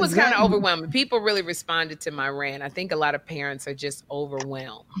 That's it was kind of exactly- overwhelming. People really responded to my rant. I think a lot of parents are just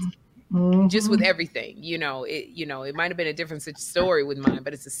overwhelmed, just with everything. It might have been a different story with mine,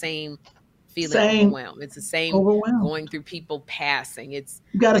 but it's the same feeling. Overwhelmed. It's the same Overwhelmed. going through people passing. It's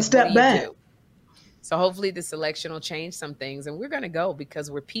You got to like, step what do you back. do? So hopefully this election will change some things, and we're going to go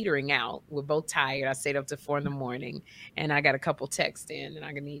because we're petering out. We're both tired. I stayed up to 4 a.m, and I got a couple texts in, and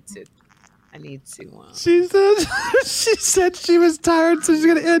I need to. She said she was tired, so she's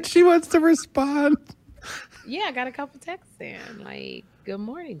gonna end. She wants to respond. Yeah, I got a couple texts in, like, good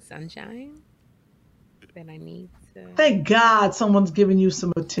morning, sunshine. That I need to. Thank God someone's giving you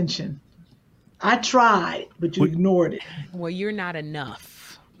some attention. I tried, but you ignored it. Well, you're not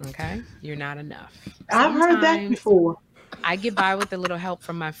enough. Okay? You're not enough. I've heard that Sometimes before. I get by with a little help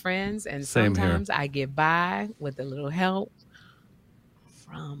from my friends, and Same here. sometimes I get by with a little help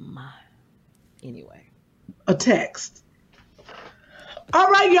from anyway. A text. All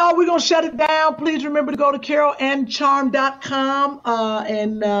right, y'all, we're going to shut it down. Please remember to go to carolandcharm.com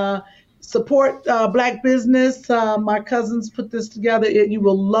and support Black business. My cousins put this together. You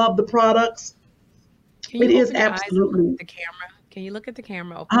will love the products. Can you It is open your eyes and absolutely- look at the camera? Can you look at the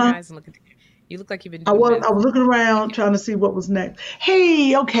camera? Open your eyes and look at the camera. You look like you've been I doing was that. looking around trying to see what was next.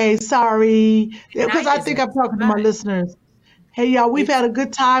 Hey, okay, sorry. Because I think I'm talking to my listeners. Hey, y'all, we've had a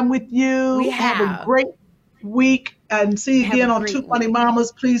good time with you. We Have a have. great week and see you Have again a on great Two Funny week.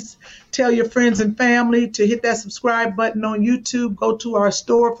 Mamas. Please tell your friends and family to hit that subscribe button on YouTube. Go to our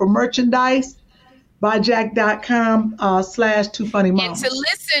store for merchandise, buyjack.com/Two Funny And Mamas. to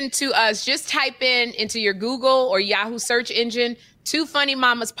listen to us, just type into your Google or Yahoo search engine, Two Funny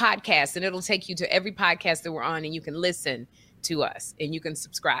Mamas podcast, and it'll take you to every podcast that we're on, and you can listen to us and you can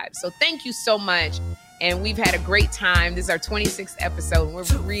subscribe. So thank you so much. And we've had a great time. This is our 26th episode. And we're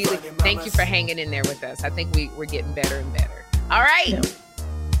really, thank you for hanging in there with us. I think we're getting better and better. All right. Yeah.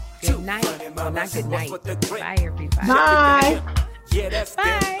 Good night. Well, not good night. Bye, everybody. Bye. Yeah, that's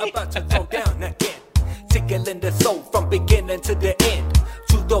Bye. them about to go down again. Tickling the soul from beginning to the end.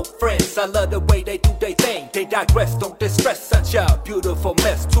 Two dope friends, I love the way they do their thing. They digress, don't distress, such a beautiful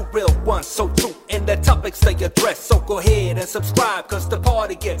mess. Two real ones, so true, and the topics they address. So go ahead and subscribe, cause the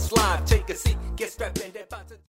party gets live. Take a seat, get strapped in.